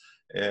events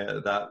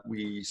that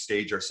we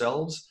stage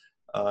ourselves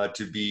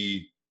to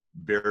be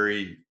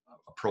very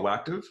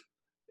proactive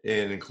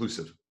and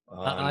inclusive.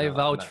 I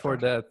vouch for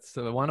that.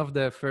 So one of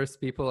the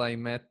first people I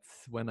met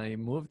when I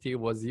moved here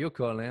was you,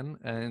 Colin,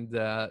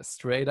 and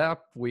straight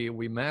up we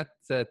met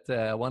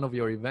at one of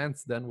your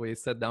events. Then we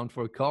sat down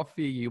for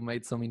coffee. You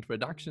made some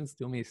introductions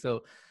to me,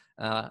 so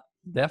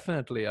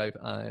definitely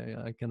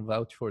I can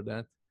vouch for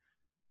that.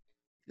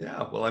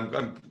 Yeah, well,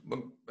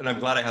 I'm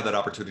glad I had that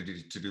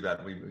opportunity to do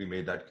that. We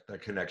made that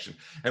connection.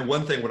 And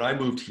one thing, when I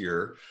moved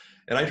here,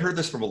 and I'd heard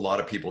this from a lot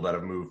of people that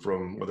have moved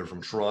from, whether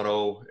from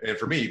Toronto, and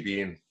for me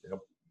being, a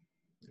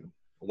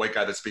white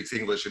guy that speaks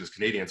English and is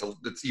Canadian, so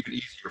it's even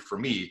easier for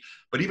me.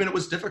 But even it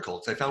was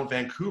difficult. I found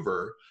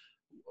Vancouver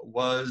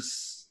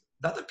was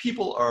not that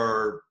people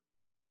are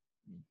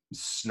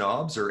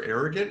snobs or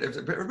arrogant.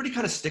 Everybody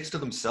kind of sticks to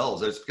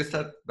themselves. It gets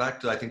that back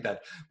to, I think,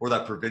 that more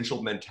that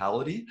provincial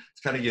mentality.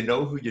 It's kind of, you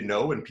know who you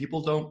know, and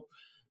people don't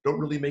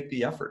really make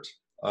the effort.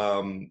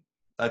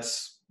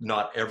 That's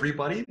not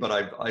everybody,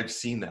 but I've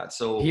seen that.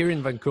 So here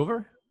in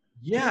Vancouver,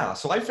 yeah.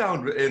 So I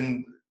found,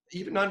 in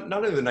even not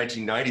in the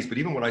 1990s, but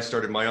even when I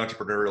started my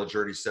entrepreneurial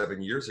journey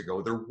 7 years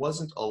ago, there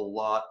wasn't a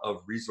lot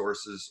of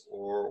resources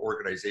or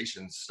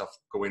organization stuff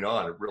going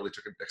on. It really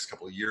took the next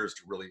couple of years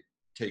to really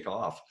take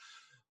off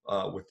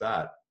with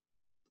that.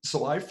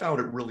 So I found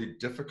it really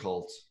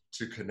difficult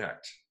to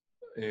connect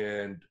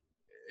and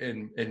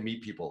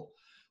meet people,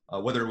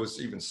 whether it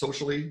was even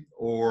socially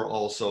or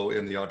also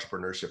in the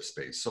entrepreneurship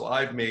space. So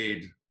I've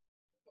made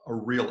a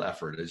real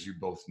effort, as you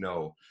both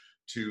know,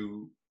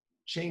 to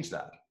change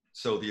that.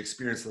 So the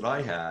experience that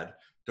I had,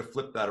 to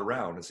flip that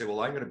around and say,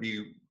 well, I'm going to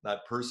be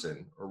that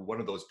person or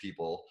one of those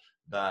people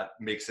that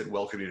makes it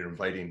welcoming and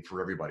inviting for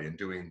everybody, and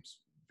doing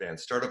Van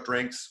Startup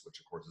Drinks, which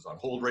of course is on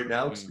hold right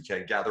now because we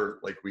can't gather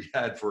like we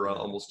had for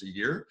almost a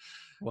year.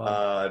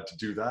 Wow. To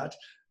do that.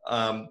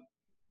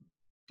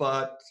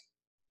 But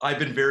I've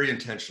been very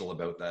intentional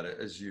about that,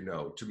 as you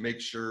know, to make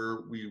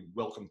sure we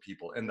welcome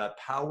people. And that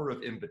power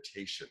of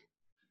invitation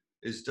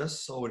is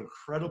just so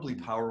incredibly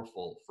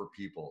powerful for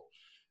people,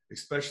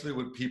 especially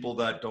with people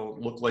that don't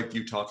look like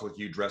you, talk like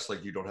you, dress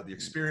like you, don't have the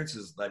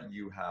experiences that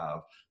you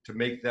have. To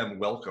make them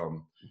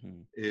welcome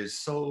is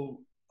so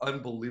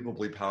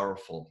unbelievably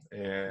powerful,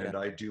 and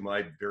I do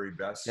my very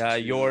best. Yeah,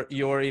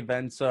 your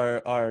events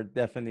are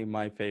definitely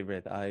my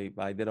favorite.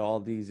 I did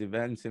all these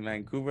events in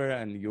Vancouver,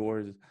 and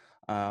yours,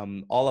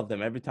 all of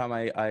them. Every time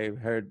I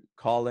heard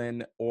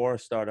Colin or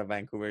Startup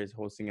Vancouver is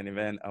hosting an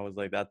event, I was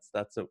like, that's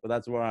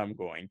where I'm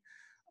going.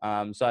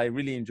 So I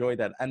really enjoyed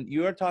that. And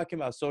you are talking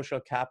about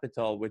social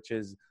capital, which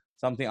is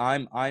something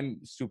I'm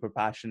super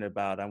passionate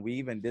about. And we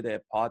even did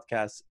a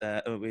podcast.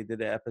 We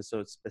did an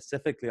episode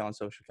specifically on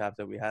social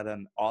capital. We had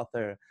an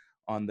author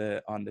on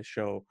the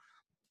show.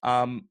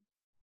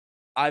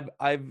 I've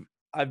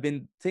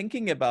been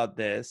thinking about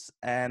this,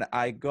 and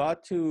I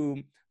got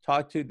to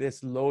talk to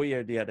this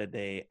lawyer the other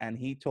day, and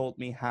he told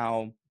me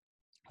how,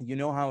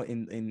 how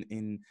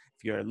in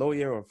if you're a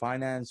lawyer or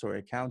finance or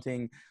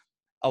accounting,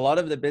 a lot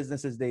of the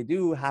businesses they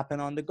do happen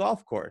on the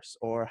golf course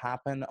or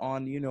happen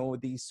on,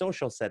 these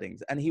social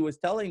settings. And he was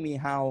telling me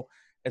how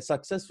a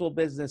successful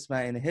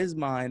businessman in his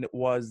mind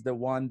was the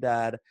one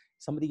that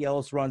somebody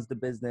else runs the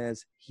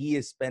business. He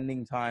is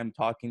spending time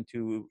talking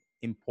to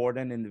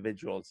important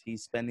individuals.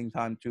 He's spending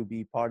time to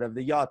be part of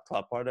the yacht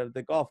club, part of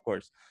the golf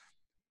course.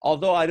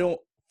 Although I don't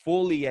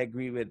fully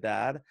agree with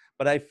that.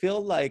 But I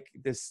feel like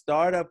the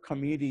startup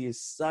community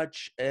is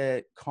such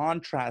a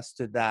contrast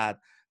to that,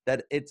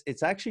 that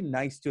it's actually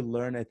nice to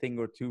learn a thing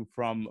or two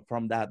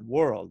from that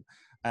world.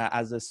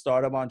 As a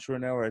startup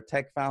entrepreneur or a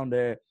tech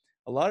founder,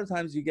 a lot of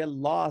times you get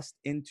lost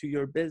into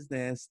your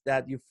business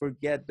that you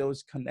forget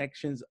those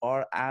connections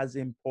are as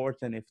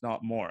important, if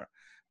not more.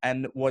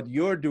 And what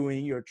you're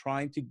doing, you're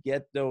trying to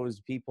get those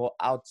people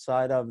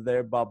outside of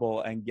their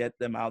bubble and get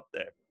them out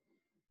there.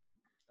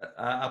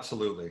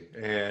 Absolutely.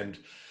 And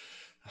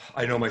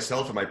I know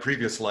myself in my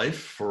previous life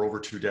for over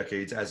 2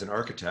 decades as an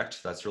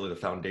architect, that's really the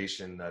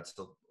foundation that's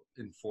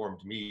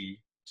informed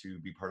me to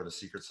be part of the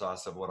secret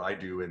sauce of what I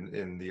do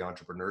in the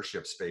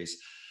entrepreneurship space.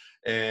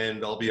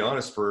 And I'll be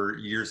honest, for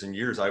years and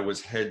years, I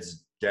was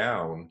heads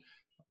down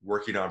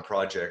working on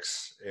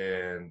projects,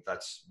 and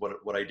that's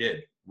what I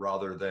did,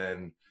 rather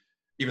than,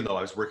 even though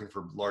I was working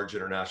for large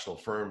international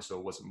firms, so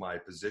it wasn't my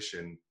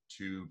position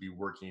to be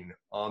working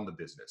on the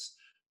business.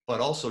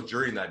 But also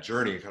during that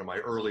journey, kind of my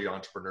early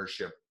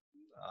entrepreneurship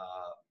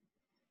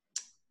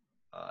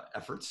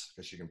efforts,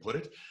 as you can put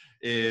it,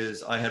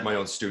 is I had my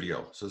own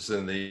studio. So this is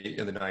in the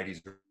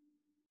 90s,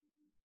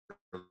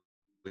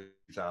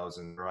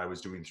 2000, where I was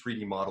doing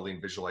 3D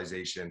modeling,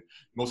 visualization,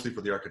 mostly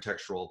for the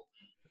architectural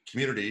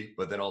community,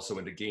 but then also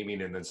into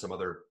gaming and then some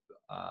other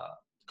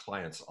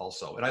clients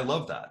also. And I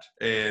love that.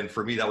 And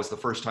for me, that was the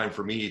first time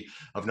for me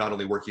of not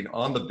only working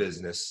on the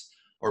business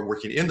or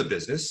working in the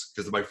business,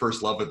 because my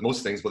first love with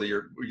most things, whether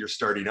you're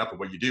starting up and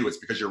what you do, it's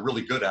because you're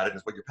really good at it and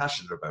it's what you're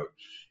passionate about.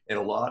 And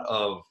a lot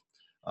of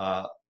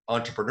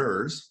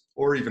entrepreneurs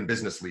or even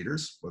business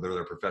leaders, whether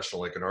they're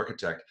professional like an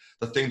architect,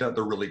 the thing that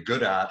they're really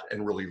good at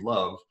and really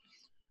love,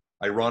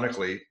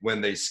 ironically,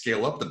 when they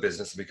scale up the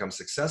business and become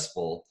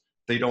successfthen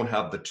they don't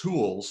have the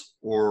tools,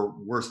 or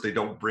worse, they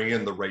don't bring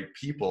in the right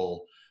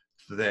people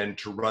then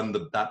to run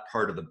that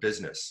part of the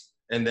business.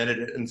 And then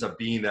it ends up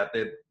being that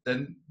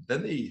then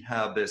they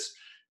have this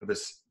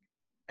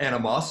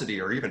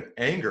animosity or even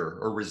anger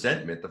or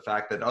resentment, the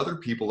fact that other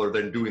people are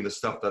then doing the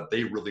stuff that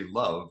they really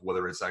love,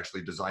 whether it's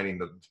actually designing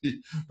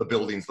the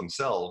buildings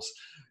themselves,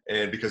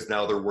 and because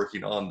now they're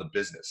working on the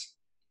business.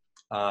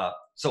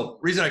 So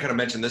reason I kind of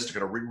mentioned this to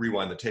kind of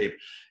rewind the tape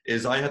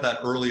is I had that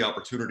early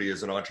opportunity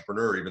as an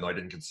entrepreneur, even though I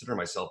didn't consider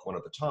myself one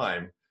at the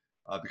time,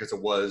 because I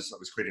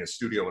was creating a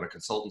studio and a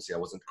consultancy. I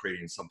wasn't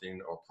creating something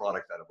or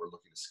product that we're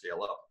looking to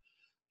scale up.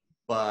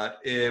 But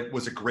it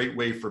was a great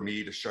way for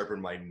me to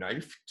sharpen my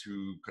knife,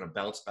 to kind of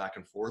bounce back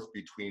and forth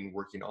between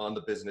working on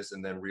the business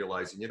and then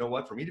realizing, you know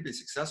what, for me to be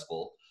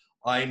successful,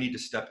 I need to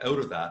step out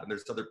of that. And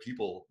there's other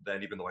people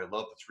then, even though I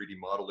love the 3D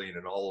modeling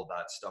and all of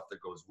that stuff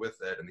that goes with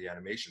it and the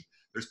animation,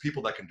 there's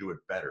people that can do it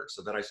better.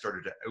 So then I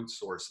started to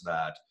outsource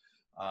that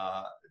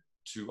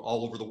to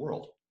all over the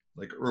world,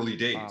 like early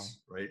days,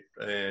 wow. Right?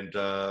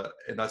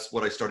 And that's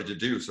what I started to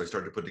do. So I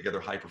started to put together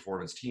high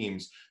performance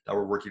teams that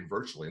were working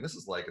virtually. And this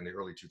is like in the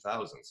early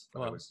 2000s that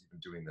wow. I was even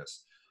doing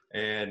this.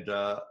 And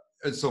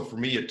so for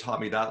me, it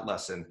taught me that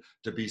lesson.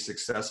 To be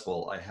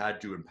successful, I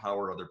had to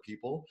empower other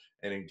people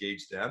and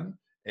engage them,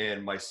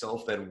 and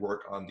myself then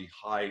work on the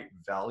high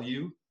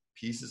value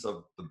pieces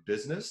of the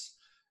business,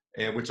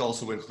 and which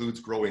also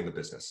includes growing the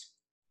business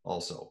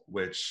also,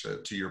 which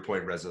to your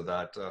point, Reza,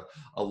 that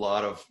a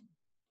lot of,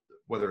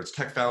 whether it's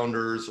tech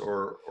founders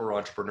or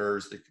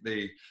entrepreneurs,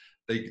 they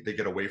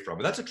get away from.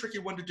 And that's a tricky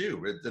one to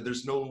do.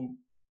 There's no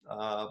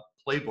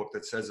playbook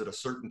that says at a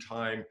certain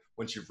time,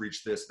 once you've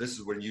reached this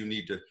is when you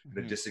need to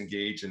kind of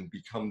disengage and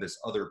become this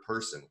other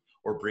person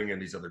or bring in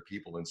these other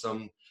people. And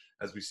some,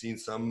 as we've seen,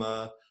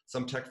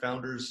 some tech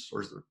founders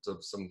or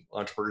some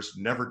entrepreneurs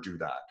never do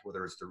that,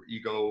 whether it's their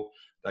ego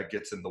that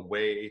gets in the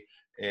way.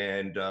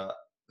 And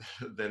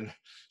then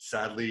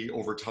sadly,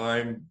 over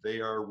time, they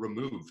are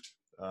removed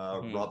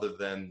rather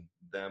than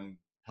them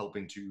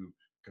helping to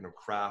kind of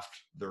craft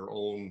their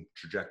own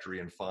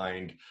trajectory and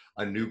find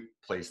a new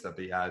place that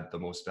they add the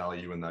most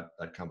value in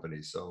that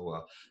company.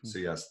 So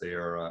yes, they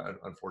are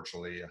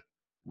unfortunately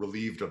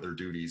relieved of their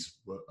duties,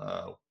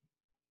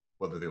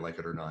 whether they like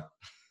it or not.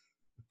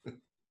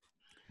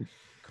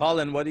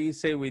 Colin, what do you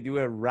say we do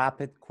a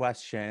rapid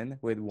question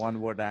with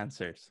one-word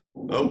answers?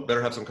 Oh,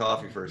 better have some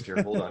coffee first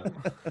here. Hold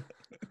on.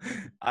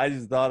 I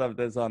just thought of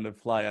this on the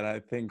fly, and I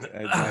think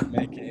it might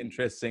make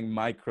interesting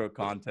micro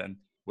content.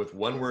 With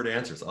one-word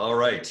answers. All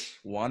right.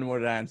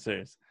 One-word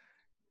answers.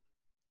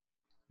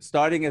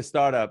 Starting a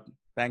startup,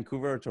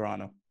 Vancouver or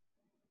Toronto?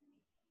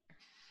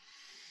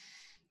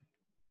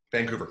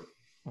 Vancouver.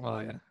 Oh,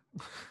 yeah.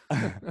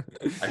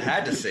 I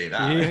had to say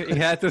that. He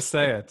had to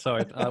say it, so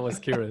I was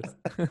curious.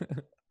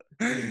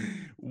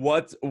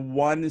 What's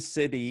one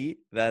city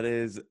that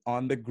is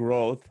on the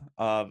growth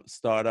of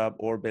startup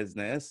or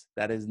business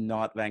that is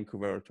not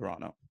Vancouver or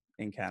Toronto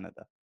in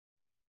Canada?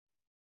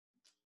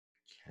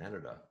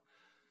 Canada.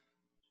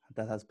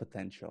 That has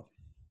potential.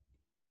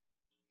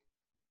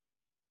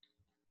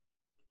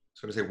 I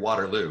was going to say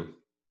Waterloo.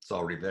 It's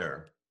already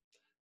there.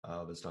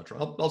 That's not true.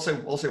 I'll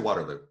say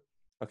Waterloo.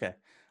 Okay.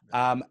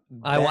 I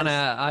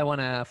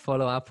wanna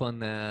follow up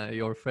on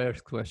your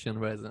first question,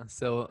 Reza.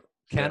 So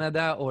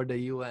Canada or the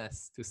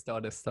US to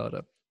start a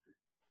startup?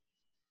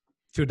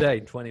 today,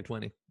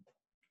 2020?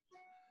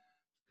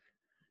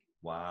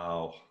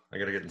 Wow. I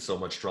got to get in so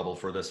much trouble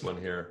for this one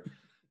here.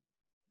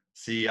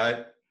 See,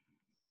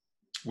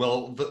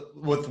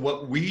 with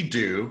what we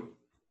do,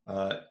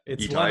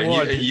 It's Itai, one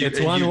word.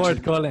 It's one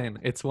word, Colin.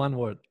 It's one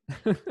word.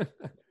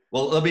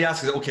 Well, let me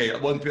ask you, okay,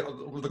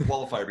 the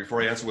qualifier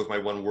before I answer with my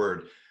one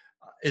word.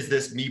 Is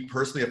this me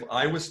personally, if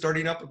I was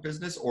starting up a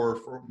business, or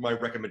for my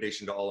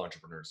recommendation to all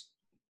entrepreneurs?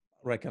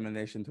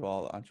 Recommendation to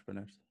all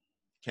entrepreneurs.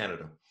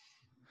 Canada.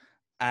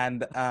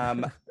 And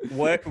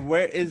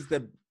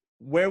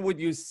where would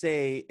you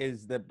say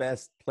is the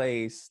best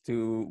place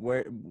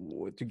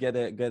to get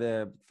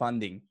a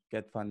funding,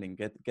 get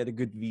a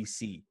good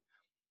VC?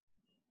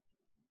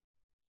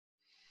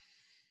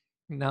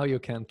 Now you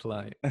can't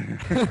lie.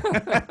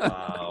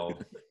 Wow.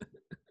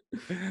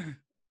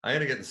 I'm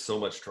gonna get in so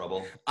much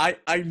trouble.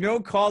 I know,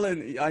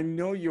 Colin. I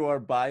know you are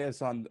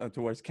biased on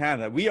towards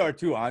Canada. We are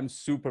too. I'm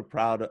super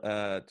proud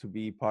to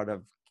be part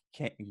of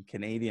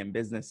Canadian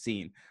business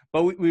scene,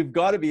 but we've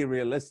got to be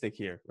realistic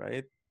here,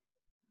 right?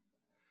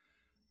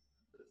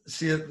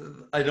 See,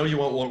 I know you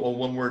want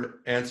one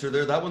word answer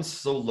there. That one's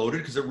so loaded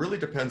because it really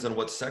depends on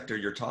what sector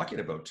you're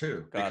talking about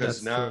too.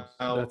 Because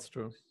that's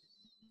true.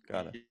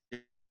 Got it.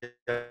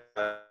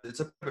 It's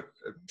a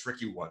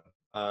tricky one.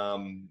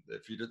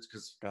 If you just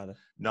because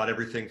not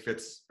everything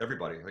fits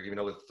everybody. Like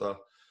with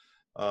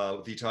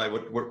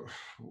Itai,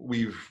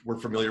 we're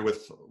familiar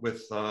with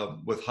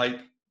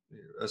Hype,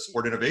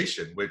 Sport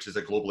Innovation, which is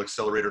a global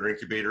accelerator and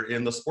incubator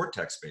in the sport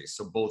tech space.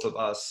 So both of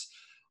us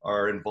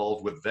are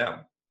involved with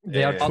them.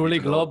 They are truly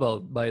global,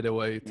 by the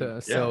way.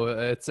 So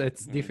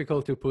it's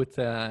difficult to put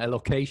a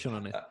location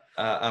on it.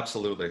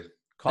 Absolutely.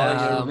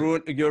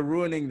 Colin, you're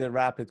ruining the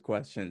rapid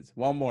questions.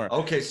 One more.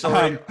 Okay,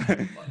 sorry.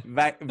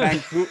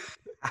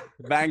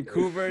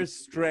 Vancouver's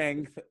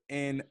strength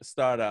in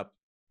startup.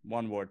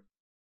 One word.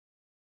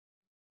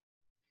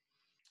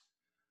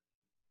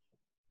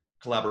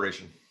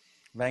 Collaboration.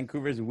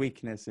 Vancouver's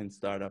weakness in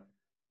startup.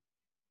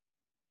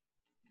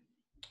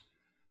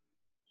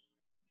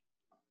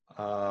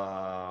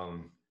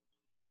 Clock.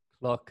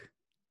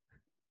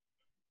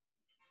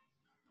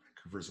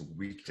 Vancouver's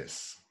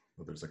weakness.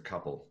 Well, there's a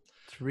couple.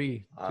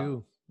 3,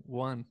 2,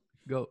 1,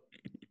 go.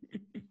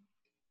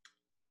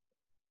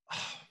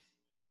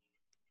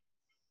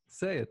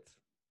 Say it.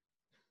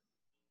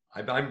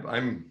 I'm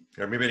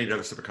maybe I need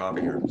another sip of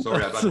coffee here.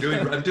 Sorry,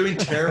 I'm doing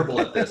terrible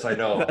at this. I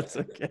know. That's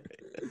okay.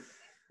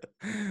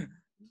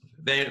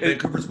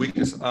 Vancouver's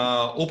weakness,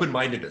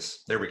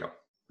 open-mindedness. There we go.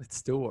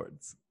 It's 2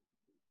 words.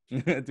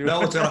 No, it's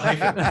got a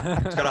hyphen.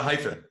 It's got a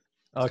hyphen. It's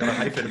Okay. got a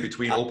hyphen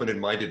between open and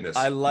mindedness.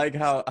 I like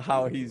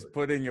how he's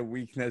putting a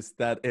weakness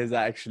that is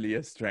actually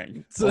a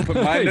strength.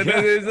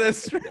 Open-mindedness is a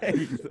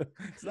strength.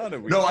 It's not a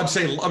weakness.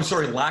 No, I'm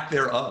sorry, lack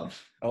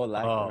thereof. Oh,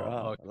 lack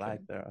thereof. Okay. Lack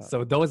thereof.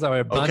 So those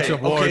are a bunch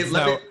of words. Okay,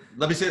 now.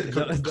 let me say it.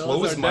 Definitely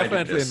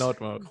Closed-mindedness. not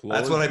more.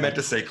 That's what I meant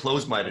to say.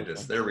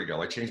 Closed-mindedness. There we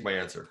go. I changed my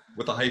answer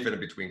with a hyphen in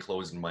between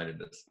closed and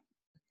mindedness.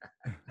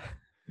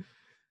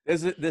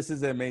 This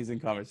is an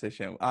amazing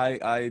conversation.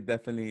 I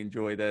definitely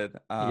enjoyed it.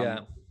 Yeah.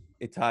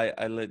 Itai,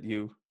 I let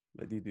you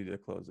do the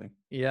closing.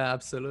 Yeah,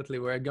 absolutely.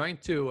 We're going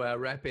to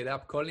wrap it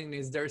up. Colin,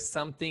 is there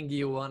something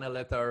you want to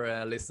let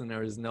our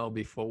listeners know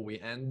before we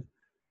end?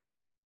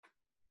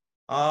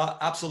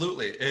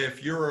 Absolutely.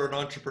 If you're an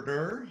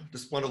entrepreneur,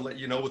 just want to let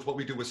you know with what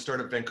we do with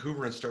Startup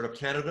Vancouver and Startup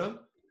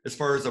Canada, as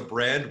far as a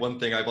brand, one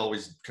thing I've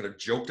always kind of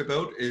joked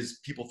about is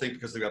people think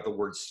because they got the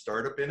word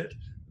startup in it,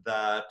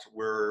 that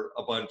we're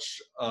a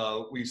bunch,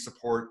 we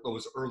support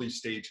those early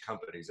stage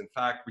companies. In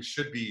fact, we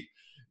should be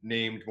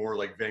named more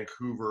like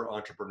Vancouver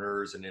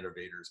Entrepreneurs and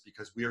Innovators,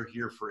 because we are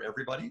here for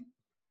everybody.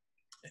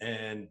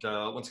 And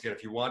once again,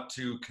 if you want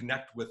to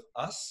connect with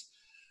us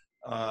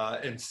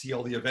and see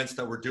all the events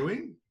that we're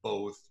doing,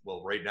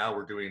 right now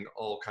we're doing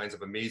all kinds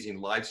of amazing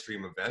live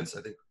stream events.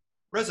 I think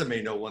Reza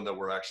may know one that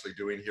we're actually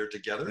doing here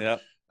together.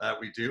 Yep.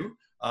 That we do.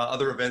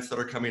 Other events that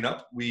are coming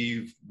up,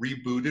 we've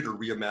rebooted or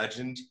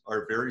reimagined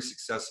our very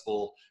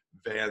successful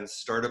Van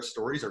Startup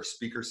Stories, our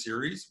speaker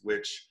series,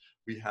 which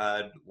we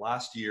had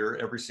last year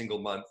every single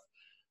month,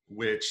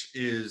 which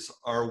is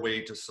our way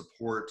to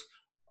support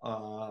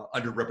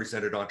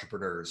underrepresented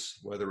entrepreneurs,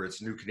 whether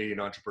it's new Canadian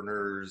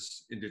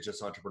entrepreneurs,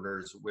 Indigenous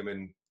entrepreneurs,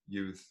 women,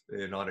 youth,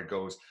 and on it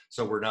goes.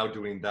 So we're now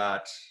doing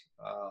that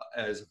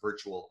as a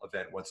virtual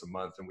event once a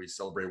month, and we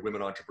celebrate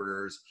women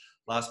entrepreneurs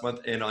last month.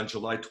 And on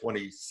July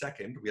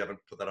 22nd, we haven't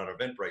put that on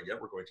Eventbrite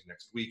yet, we're going to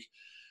next week,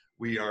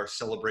 we are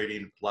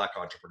celebrating Black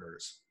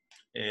entrepreneurs,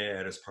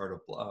 and as part of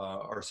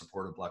our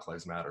support of Black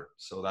Lives Matter.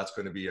 So that's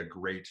going to be a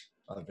great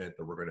event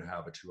that we're going to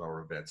have, a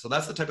 2-hour event. So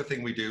that's the type of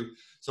thing we do.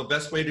 So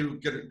best way to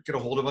get a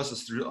hold of us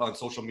is through on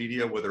social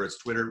media, whether it's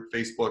Twitter,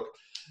 Facebook,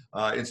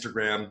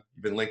 Instagram,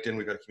 even LinkedIn.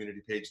 We've got a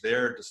community page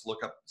there. Just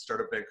look up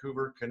Startup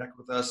Vancouver, connect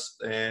with us,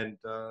 and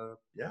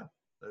yeah,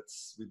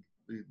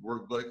 we're,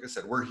 like I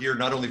said, we're here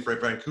not only for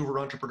Vancouver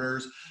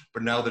entrepreneurs,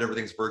 but now that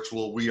everything's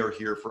virtual, we are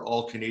here for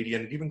all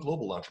Canadian and even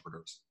global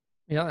entrepreneurs.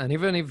 Yeah, and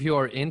even if you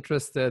are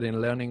interested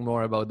in learning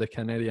more about the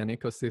Canadian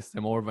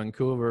ecosystem or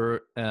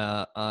Vancouver,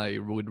 I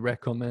would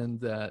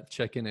recommend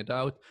checking it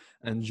out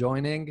and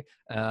joining.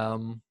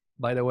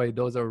 By the way,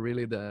 those are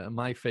really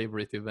my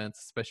favorite events,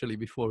 especially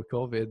before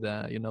COVID.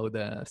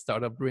 The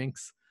startup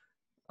drinks.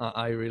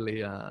 I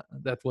really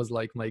that was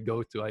like my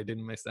go-to. I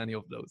didn't miss any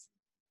of those.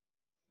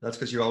 That's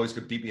because you always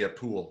could beat me at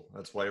pool.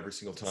 That's why every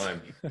single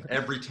time,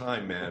 every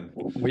time, man.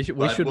 We should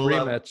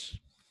rematch.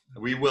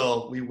 We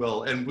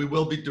will, and we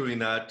will be doing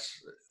that.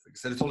 Like I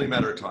said, it's only a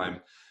matter of time,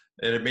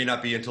 and it may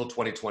not be until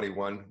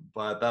 2021.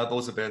 But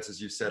those events,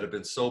 as you said, have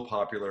been so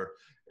popular,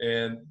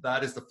 and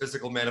that is the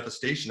physical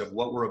manifestation of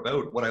what we're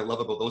about. What I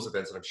love about those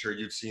events, and I'm sure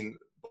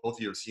both of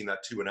you have seen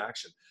that too in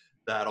action.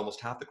 That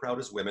almost half the crowd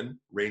is women,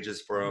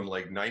 ranges from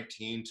like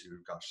 19 to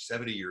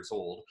 70 years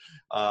old,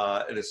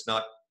 and it's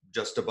not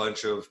just a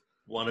bunch of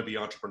wannabe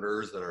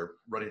entrepreneurs that are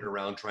running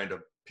around trying to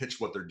pitch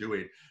what they're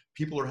doing.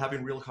 People are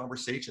having real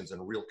conversations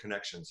and real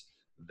connections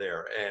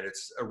there, and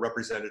it's a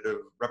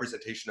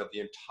representation of the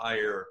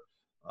entire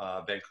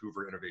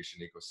Vancouver innovation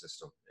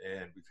ecosystem.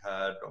 And we've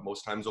had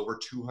most times over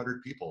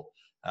 200 people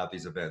at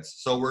these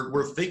events. So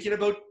we're thinking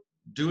about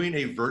doing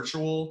a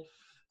virtual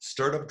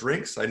startup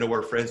drinks. I know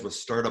our friends with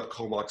Startup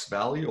Comox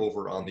Valley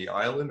over on the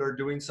island are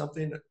doing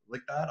something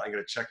like that. I'm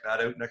going to check that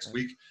out next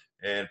week,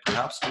 and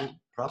perhaps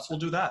we'll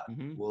do that.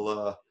 Mm-hmm.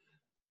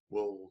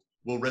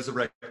 We'll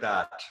resurrect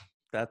that.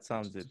 That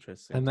sounds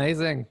interesting.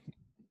 Amazing.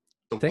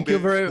 So Thank you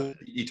very much.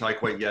 Itai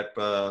quite yet,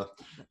 but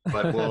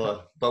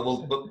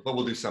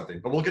we'll do something.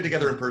 But we'll get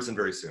together in person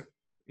very soon.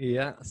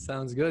 Yeah,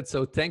 sounds good.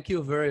 So thank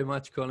you very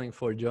much, Colin,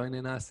 for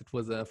joining us. It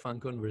was a fun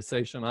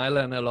conversation. I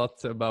learned a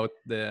lot about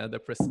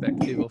the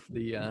perspective of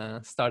the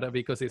startup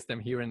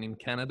ecosystem here and in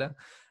Canada.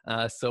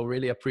 So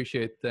really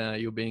appreciate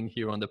you being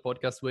here on the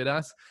podcast with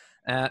us.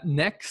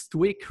 Next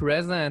week,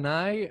 Reza and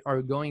I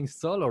are going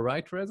solo,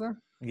 right, Reza?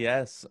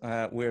 Yes,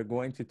 we're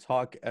going to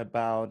talk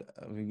about,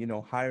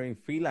 hiring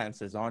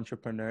freelancers,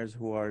 entrepreneurs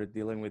who are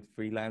dealing with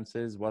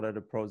freelancers. What are the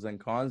pros and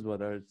cons?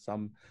 What are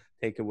some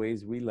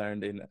takeaways we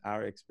learned in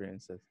our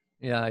experiences?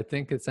 Yeah, I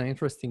think it's an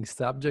interesting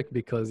subject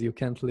because you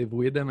can't live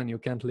with them and you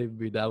can't live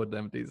without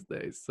them these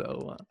days.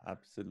 So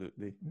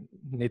absolutely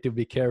need to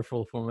be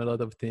careful from a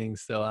lot of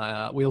things.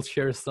 So we'll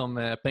share some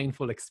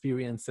painful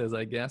experiences,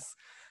 I guess.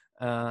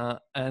 So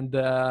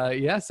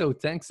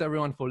thanks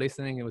everyone for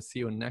listening. We'll see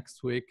you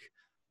next week.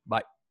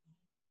 Bye.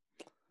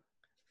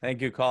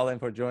 Thank you, Colin,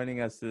 for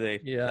joining us today.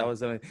 Yeah, that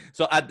was amazing.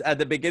 So at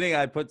the beginning,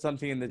 I put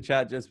something in the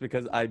chat just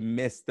because I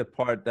missed the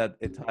part that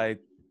Itai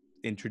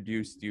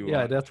introduced you.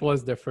 Yeah, that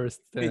was the first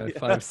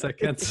 5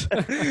 seconds.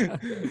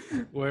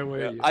 Where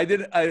were you?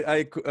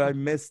 I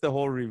missed the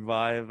whole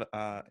Revive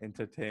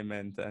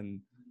Entertainment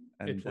and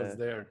it was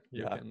there.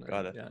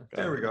 Got it.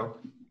 There we go.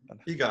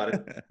 You got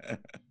it.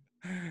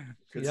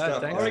 Good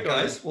stuff. Thanks, all right,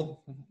 guys.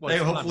 Well, hey,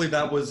 hopefully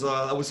that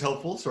was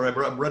helpful. Sorry,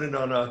 I'm running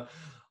on a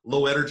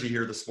low energy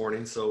here this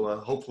morning, so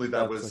hopefully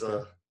that was.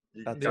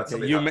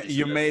 Okay.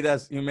 You made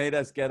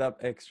us get up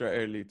extra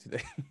early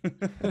today.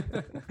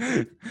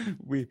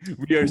 we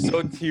are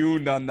so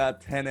tuned on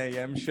that 10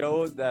 a.m.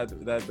 show that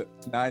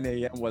 9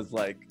 a.m. was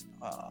like.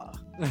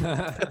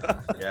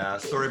 Yeah,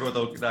 sorry about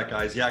that,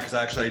 guys. Yeah, because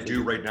actually I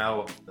do right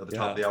now at the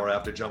top of the hour. I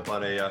have to jump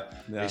on a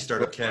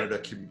Startup Canada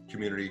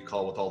community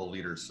call with all the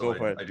leaders. So go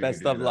for it.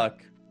 Best of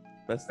luck.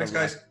 Thanks,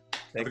 guys.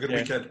 Have a good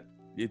weekend.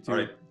 You too. All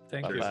right.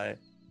 Thank you. Bye.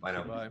 Bye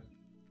now. Bye.